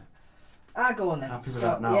ha. Ah, go on then. Happy with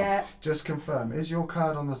Stop. that now? Yeah. Just confirm, is your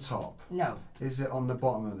card on the top? No. Is it on the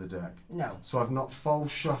bottom of the deck? No. So I've not false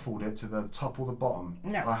shuffled it to the top or the bottom.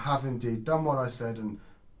 No. I have indeed done what I said and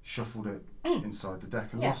shuffled it inside the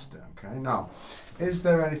deck and Yeah. lost it, okay? Now, is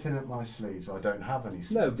there anything up my sleeves? I don't have any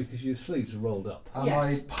sleeves. No, because your sleeves are rolled up. Am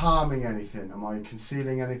Yes. I palming anything? Am I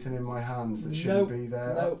concealing anything in my hands that shouldn't No, be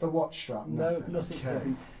there? no. Up the watch strap? No, nothing.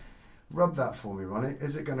 Okay. Rub that for me, Ronnie.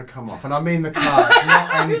 Is it going to come off? And I mean the cards,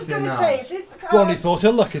 not I was anything going to else. say, is this the card? Ronnie thought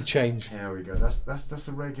her luck had changed. Here we go. That's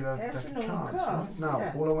a regular That's deck a of normal cards. cards, Right? Now,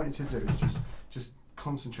 yeah. all I want you to do is just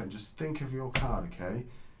concentrate. Just think of your card, okay?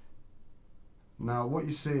 Now, what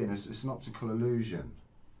you're seeing is it's an optical illusion,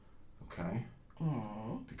 okay?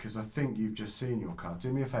 Because I think you've just seen your card.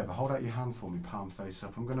 Do me a favour. Hold out your hand for me, palm face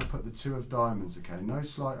up. I'm going to put the two of diamonds, okay? No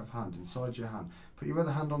sleight of hand inside your hand. Put your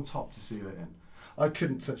other hand on top to seal it in. I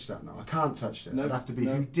couldn't touch that now. I can't touch it. No, I'd have to be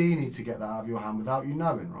no. Houdini to get that out of your hand without you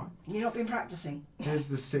knowing, right? You've not been practicing. Here's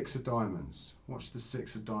the six of diamonds. Watch the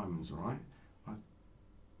six of diamonds, alright? I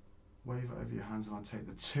wave it over your hands and I take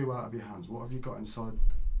the two out of your hands. What have you got inside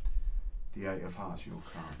the eight of hearts, your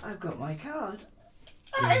card? I've got my card.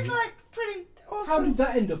 That is like pretty How awesome. did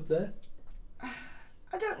that end up there?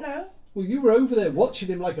 I don't know. Well, you were over there watching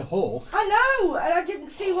him like a hawk. I know, and I didn't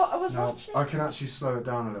see what I was Now, watching. I can actually slow it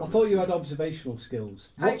down a little I bit. thought you for had observational skills.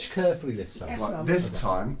 Watch carefully this time. Yes, Right, Mum. this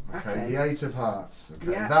time, okay, Okay. the eight of hearts,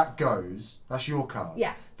 okay, Yeah. that goes, that's your card.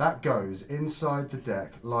 Yeah. That goes inside the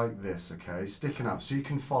deck like this, okay, sticking out so you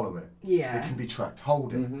can follow it. Yeah. It can be tracked.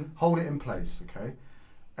 Hold it. Hold it in place, okay?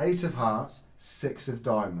 Eight of hearts, six of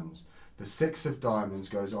diamonds. The six of diamonds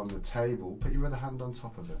goes on the table. Put your other hand on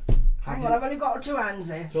top of it. Hang on, I've only got two hands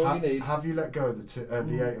here. That's all you need. Have you let go of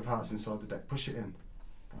the eight of hearts inside the deck? Push it in.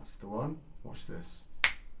 That's the one. Watch this.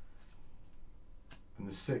 And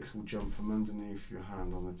the six will jump from underneath your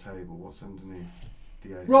hand on the table. What's underneath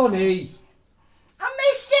the eight? Ronnie! Of hearts? I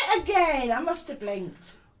missed it again. I must have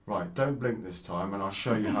blinked. Right, don't blink this time, and I'll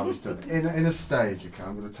show you how it's done. In a stage, okay,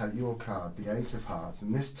 I'm going to take your card, the eight of hearts,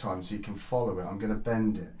 and this time, so you can follow it, I'm going to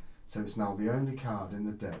bend it. So it's now the only card in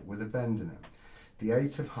the deck with a bend in it. The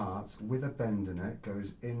eight of hearts with a bend in it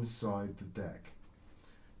goes inside the deck.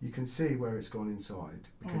 You can see where it's gone inside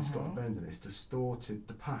because it's got a bend in it. It's distorted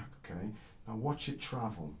the pack, okay? Now watch it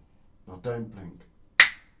travel. Now don't blink.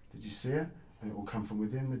 Did you see it? And it will come from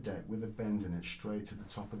within the deck with a bend in it straight to the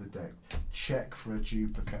top of the deck. Check for a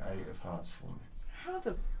duplicate eight of hearts for me. How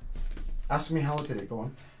the? Ask me how I did it, go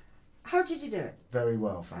on. How did you do it? Very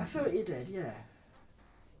well, I thank you. thought you did. Yeah.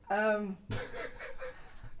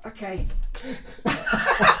 Okay.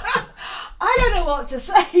 I don't know what to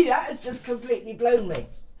say. That has just completely blown me.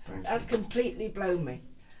 Thank you. Completely blown me.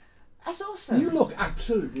 That's awesome. You look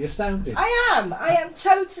absolutely astounded. I am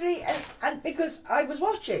totally, and because I was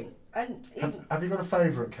watching, and Have you got a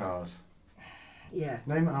favourite card? yeah,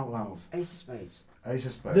 Name it out loud. Ace of Spades. Ace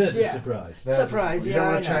of Spades. There's Yeah. a surprise. Surprise, You yeah, don't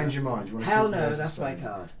I want to know. change your mind. You want to Hell keep the no, Ace of that's my Spades.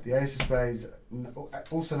 card. The Ace of Spades,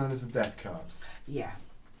 also known as the Death card. Yeah.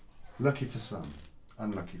 Lucky for some,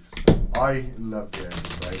 unlucky for some. I love the Ace of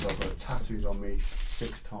Spades. I've got it tattooed on me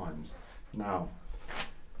 6 times. Now,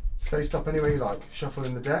 say stop anywhere you like. Shuffle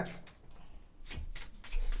in the deck.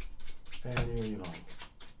 Anywhere you like.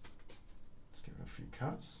 Let's give it a few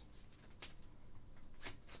cuts.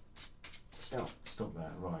 Stop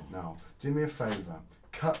there. Right, now, do me a favour.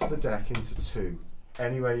 Cut the deck into 2.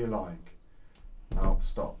 Anywhere you like. Now,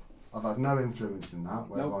 stop. I've had no influence in that,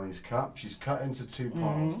 where Ronnie's cut. She's cut into 2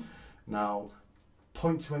 piles. Now,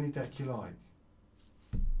 point to any deck you like.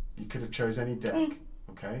 You could have chose any deck,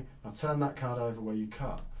 okay? Now turn that card over where you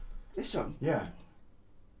cut. This one. Yeah.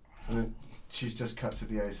 And then she's just cut to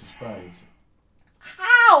the Ace of Spades.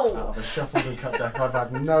 How? Out of a shuffled and cut deck, I've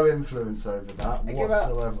had no influence over that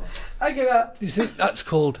whatsoever. I give up. You see, that's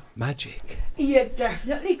called magic. You're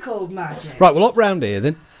definitely called magic. Right, well, up round here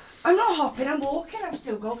then. I'm not hopping, I'm walking, I'm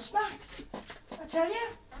still gobsmacked. I tell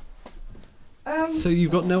you. So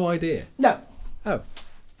you've got no idea? No, Oh.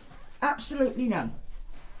 absolutely none.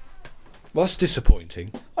 Well, that's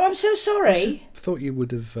disappointing. Well, I'm so sorry. Thought you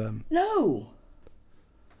would have... No.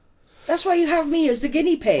 That's why you have me as the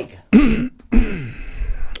guinea pig.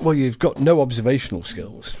 Well, you've got no observational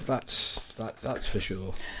skills. That's for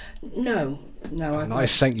sure. No, And I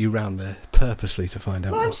sent you round there purposely to find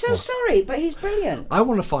out. Well, I'm so sorry, but he's brilliant. I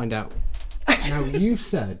want to find out. Now, you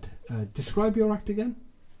said... describe your act again?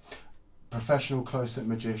 Professional close-up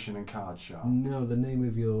magician and card sharp. No, the name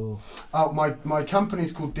of your... Oh, my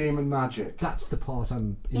company's called Demon Magic. That's the part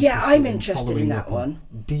I'm interested Yeah, I'm interested in following that up on. one.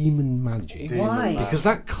 Demon magic. Demon Why? magic. Because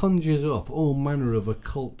that conjures up all manner of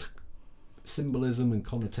occult symbolism and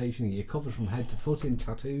connotation. You're covered from head to foot in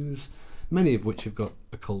tattoos, many of which have got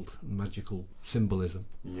occult and magical symbolism.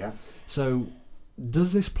 Yeah. So,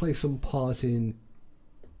 does this play some part in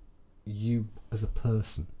you as a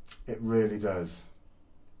person? It really does.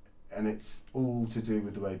 And it's all to do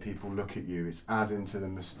with the way people look at you. It's adding to the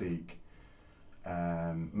mystique.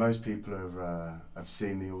 Most people have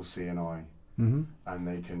seen the all-seeing eye, and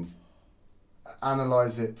they can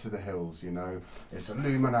analyse it to the hills. You know, it's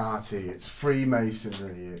Illuminati, it's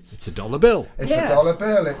Freemasonry, it's a dollar bill. It's a dollar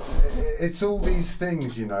bill. It's all these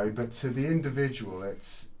things, you know. But to the individual,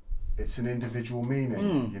 it's an individual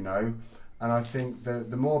meaning, you know. And I think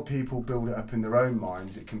the more people build it up in their own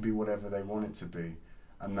minds, it can be whatever they want it to be.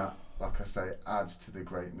 And that, like I say, adds to the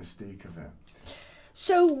great mystique of it.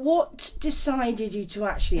 So what decided you to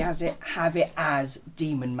actually have it as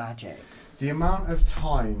demon magic? The amount of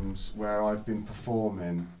times where I've been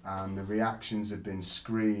performing and the reactions have been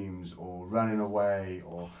screams or running away,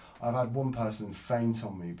 or I've had one person faint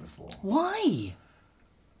on me before. Why?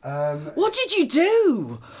 What did you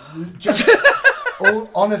do? Just,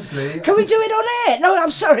 honestly... Can we do it on air? No, I'm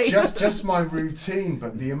sorry. Just my routine,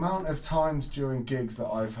 but the amount of times during gigs that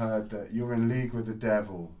I've heard that you're in league with the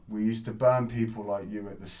devil, we used to burn people like you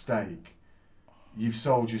at the stake, you've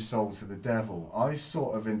sold your soul to the devil. I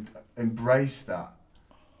sort of embraced that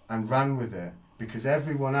and ran with it, because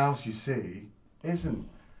everyone else you see isn't.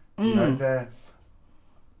 You know,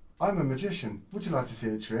 I'm a magician. Would you like to see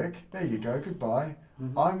a trick? There you go, goodbye.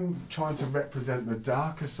 I'm trying to represent the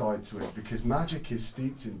darker side to it, because magic is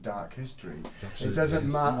steeped in dark history. Absolutely. It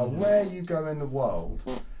doesn't matter where you go in the world,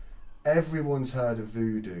 everyone's heard of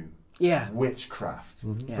voodoo, witchcraft,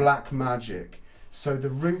 black magic. So the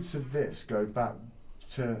roots of this go back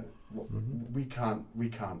to what we can't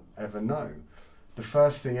ever know. The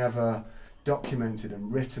first thing ever documented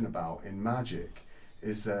and written about in magic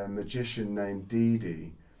is a magician named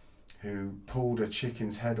Didi, who pulled a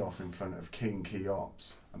chicken's head off in front of King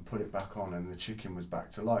Cheops and put it back on, and the chicken was back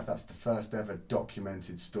to life. That's the first ever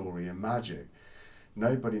documented story in magic.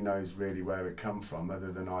 Nobody knows really where it come from,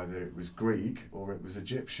 other than either it was Greek or it was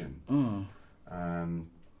Egyptian.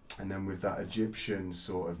 And then with that Egyptian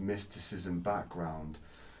sort of mysticism background,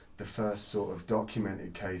 the first sort of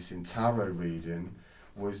documented case in tarot reading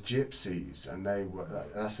was gypsies, and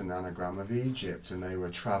that's an anagram of Egypt, and they were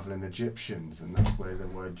travelling Egyptians, and that's where the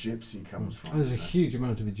word gypsy comes from. There's a huge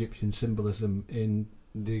amount of Egyptian symbolism in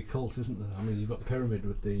the occult, isn't there? I mean, you've got the pyramid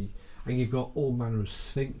and you've got all manner of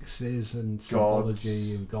sphinxes and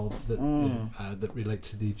symbology and gods that relate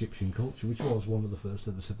to the Egyptian culture, which was one of the first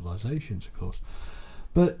of the civilizations, of course.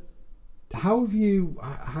 But how have you?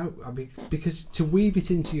 I mean, because to weave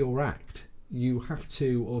it into your act, you have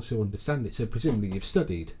to also understand it. So presumably you've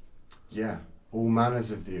studied. Yeah, all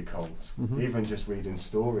manners of the occult. Even just reading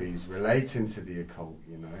stories relating to the occult.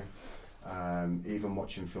 You know, even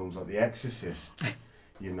watching films like The Exorcist.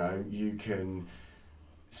 You know, you can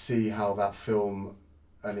see how that film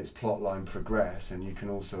and its plot line progress, and you can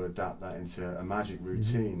also adapt that into a magic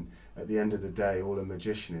routine. At the end of the day, all a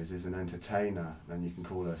magician is an entertainer, and you can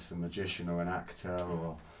call us a magician or an actor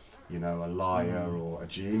or, you know, a liar or a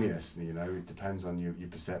genius. You know, it depends on your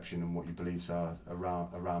perception and what your beliefs are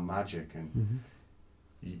around magic, and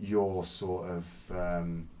your sort of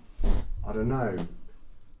I don't know.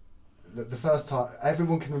 The first time,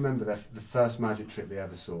 everyone can remember the first magic trick they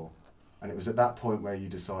ever saw, and it was at that point where you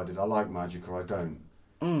decided, I like magic or I don't.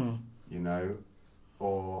 You know,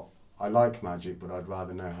 or I like magic but I'd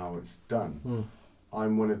rather know how it's done.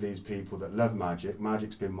 I'm one of these people that love magic.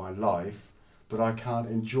 Magic's been my life, but I can't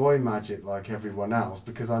enjoy magic like everyone else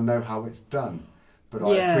because I know how it's done. But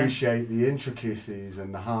I appreciate the intricacies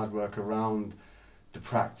and the hard work around the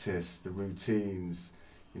practice, the routines,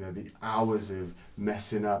 you know, the hours of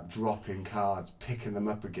messing up, dropping cards, picking them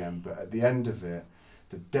up again. But at the end of it,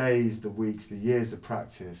 the days, the weeks, the years of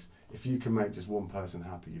practice, if you can make just one person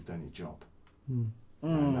happy, you've done your job.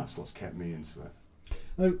 And that's what's kept me into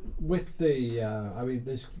it. With the, I mean,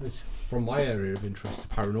 there's from my area of interest,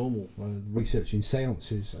 paranormal, researching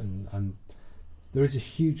seances, and there is a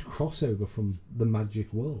huge crossover from the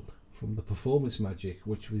magic world, from the performance magic,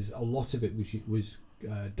 which was, a lot of it was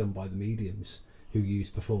done by the mediums who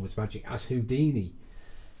used performance magic, as Houdini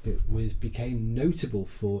became notable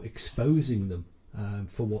for exposing them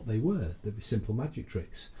for what they were. They were simple magic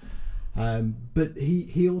tricks. But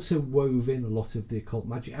he also wove in a lot of the occult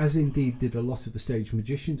magic, as indeed did a lot of the stage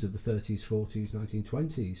magicians of the 30s, 40s,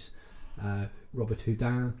 1920s. Robert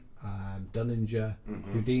Houdin, Dunninger,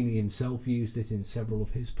 Houdini himself used it in several of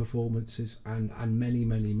his performances, and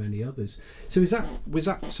many others. So was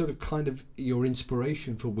that sort of kind of your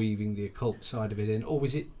inspiration for weaving the occult side of it in, or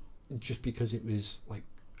was it just because it was like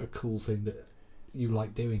a cool thing that you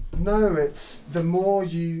like doing? No, it's the more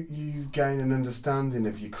you gain an understanding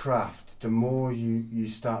of your craft, the more you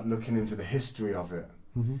start looking into the history of it.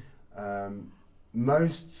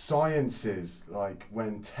 Most sciences, like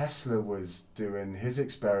when Tesla was doing his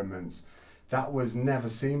experiments, that was never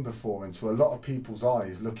seen before, and to a lot of people's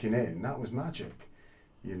eyes looking in, that was magic.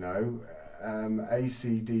 You know,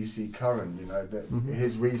 AC/DC current, you know, that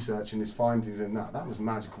his research and his findings in that was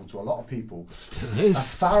magical to a lot of people. A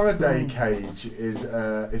Faraday cage is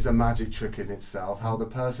a magic trick in itself, how the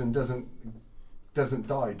person doesn't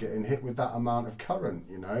die getting hit with that amount of current,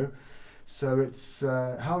 you know. So it's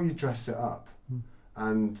how you dress it up,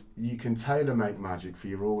 and you can tailor make magic for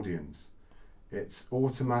your audience. It's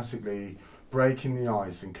automatically breaking the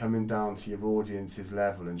ice and coming down to your audience's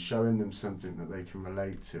level and showing them something that they can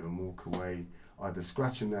relate to and walk away either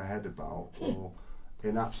scratching their head about or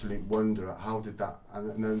in absolute wonder at how did that,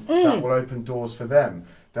 and then that will open doors for them.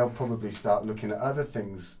 They'll probably start looking at other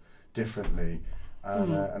things differently.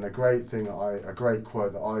 And a great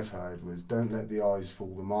quote that I've heard was, "Don't let the eyes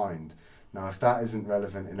fool the mind." Now, if that isn't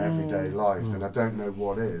relevant in everyday life, then I don't know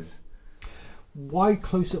what is. Why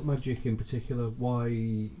close-up magic in particular?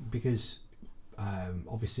 Why? Because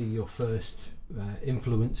obviously your first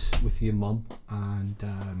influence with your mum,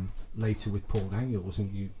 and later with Paul Daniels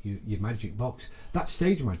and your magic box. That's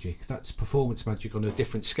stage magic. That's performance magic on a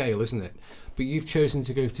different scale, isn't it? But you've chosen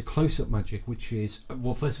to go to close-up magic, which is,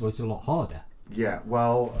 well, first of all, it's a lot harder. Yeah,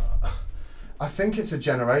 well, I think it's a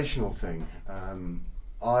generational thing.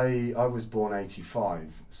 I was born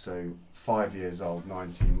 85, so 5 years old,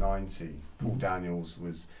 1990. Paul Daniels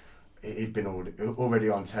he'd been already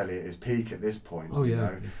on telly at his peak at this point, you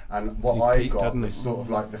know. And what I got was sort of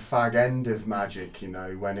like the fag end of magic, you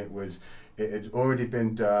know, when it had already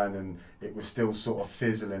been done and it was still sort of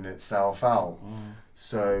fizzling itself out.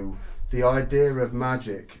 So the idea of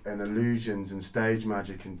magic and illusions and stage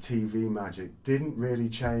magic and TV magic didn't really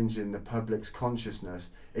change in the public's consciousness,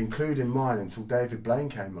 including mine, until David Blaine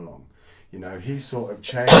came along. You know, he sort of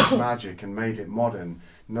changed magic and made it modern.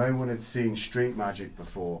 No one had seen street magic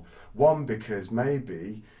before. One, because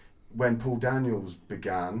maybe when Paul Daniels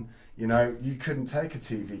began, you know, you couldn't take a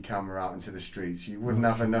TV camera out into the streets. You wouldn't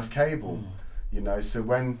have enough cable, you know. So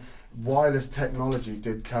when wireless technology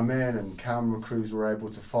did come in and camera crews were able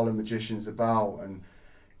to follow magicians about, and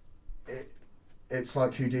it's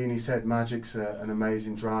like Houdini said, magic's an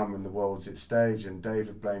amazing drama and the world's its stage, and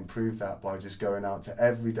David Blaine proved that by just going out to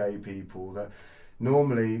everyday people that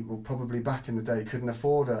normally, well, probably back in the day, couldn't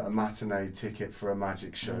afford a matinee ticket for a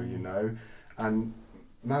magic show, you know. And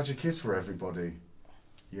magic is for everybody,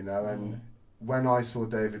 you know. And when I saw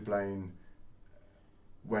David Blaine,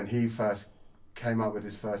 when he first came up with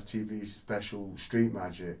his first TV special, Street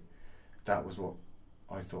Magic, that was what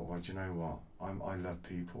I thought. Well, do you know what? I love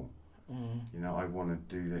people. You know, I want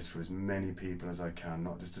to do this for as many people as I can,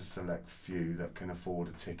 not just a select few that can afford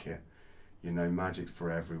a ticket. You know, magic's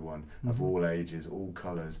for everyone, of all ages, all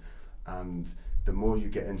colours. And the more you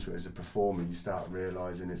get into it as a performer, you start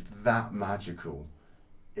realising it's that magical.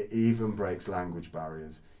 It even breaks language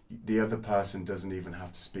barriers. The other person doesn't even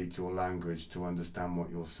have to speak your language to understand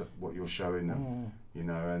what you're showing them. You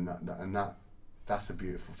know, and that's a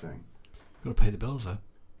beautiful thing. Got to pay the bills, though.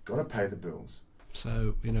 Got to pay the bills.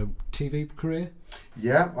 So, you know, TV career?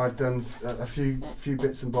 Yeah, I've done a few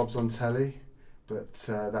bits and bobs on telly, but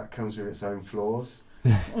that comes with its own flaws.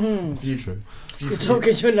 True. You're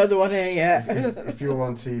talking to another one here, yeah. If you're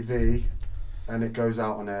on TV and it goes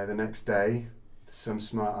out on air the next day, some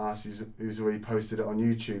smart ass who's already posted it on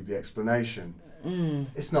YouTube, the explanation.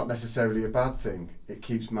 It's not necessarily a bad thing. It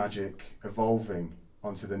keeps magic evolving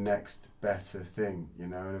onto the next better thing, you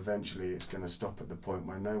know, and eventually it's going to stop at the point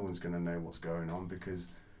where no one's going to know what's going on, because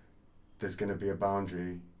there's going to be a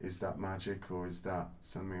boundary. Is that magic, or is that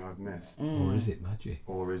something I've missed? Or is it magic?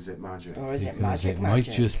 Or is it magic? It might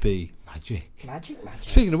just be magic. Magic.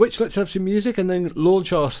 Speaking of which, let's have some music and then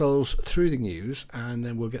launch ourselves through the news, and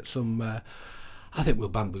then we'll get some... I think we'll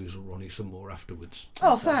bamboozle Ronnie some more afterwards.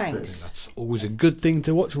 Oh, thanks. That's always a good thing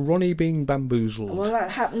to watch, Ronnie being bamboozled. Well,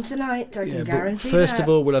 that happened tonight, I can guarantee but first that. of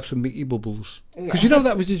all, we'll have some Mickey Bubbles. Because you know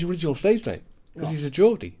that was his original stage name. Because he's a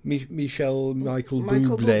Geordie. Michel Michael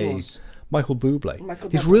Bublé. Michael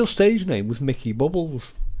Bublé. His real stage name was Mickey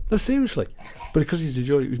Bubbles. No, seriously. Okay. But because he's a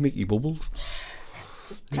Geordie, it was Mickey Bubbles.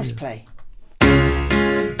 Just press play.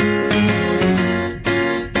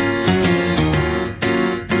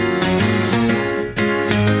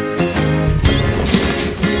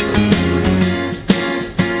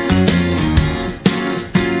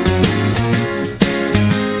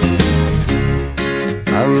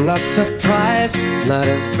 I'm not surprised, not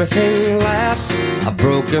everything lasts. I've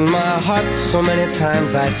broken my heart so many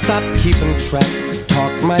times I stopped keeping track.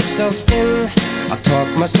 Talk myself in, I talk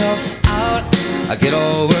myself out. I get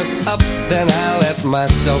all worked up, then I let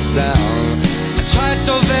myself down. I tried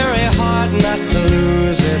so very hard not to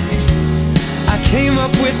lose it. I came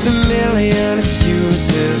up with a million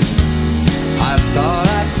excuses. I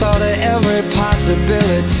thought of every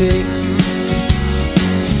possibility.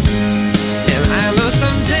 I know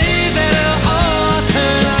someday that it'll all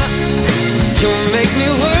turn out. You'll make me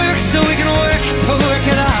work so we can work to work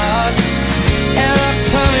it out. And I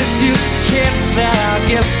promise you, kid, that I'll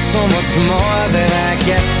give so much more than I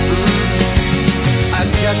get. I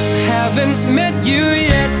just haven't met you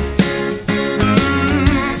yet.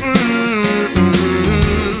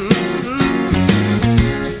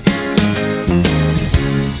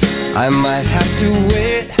 I might have to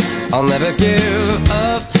wait, I'll never give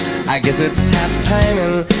up. I guess it's half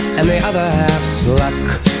timing and the other half's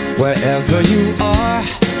luck. Wherever you are,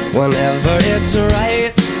 whenever it's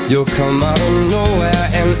right, you'll come out of nowhere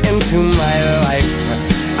and into my life.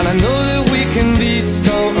 And I know that we can be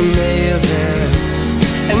so amazing.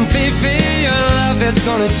 And baby, your love is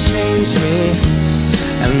gonna change me.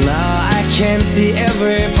 And now I can see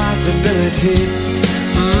every possibility.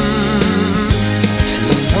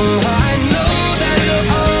 And somehow I know that it'll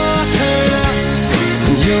all turn out.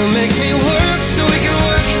 You'll make me work so we can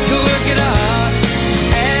work to work it out.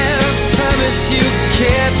 And I promise you,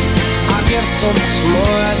 kid, I'll give so much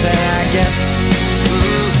more than I get.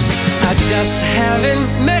 I just haven't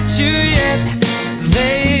met you yet.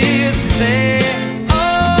 They say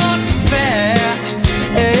all's fair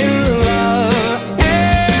in love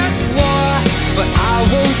and war, but I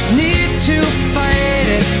won't need to fight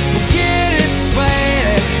it. We'll get it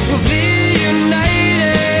right, we'll be united.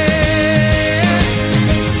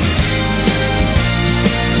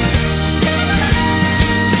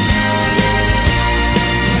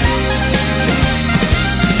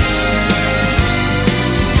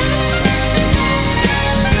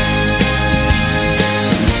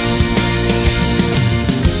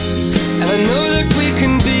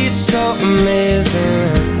 So amazing,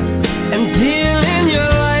 and being in your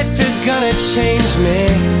life is gonna change me.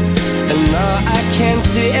 And now I can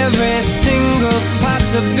see every single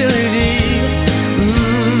possibility.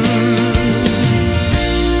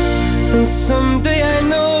 And someday I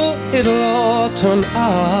know it'll all turn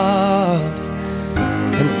out,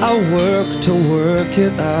 and I'll work to work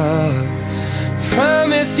it out.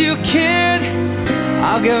 Promise you, kid,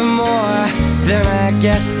 I'll give more than I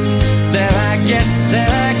get, than I get, than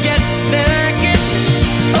I get, than I get.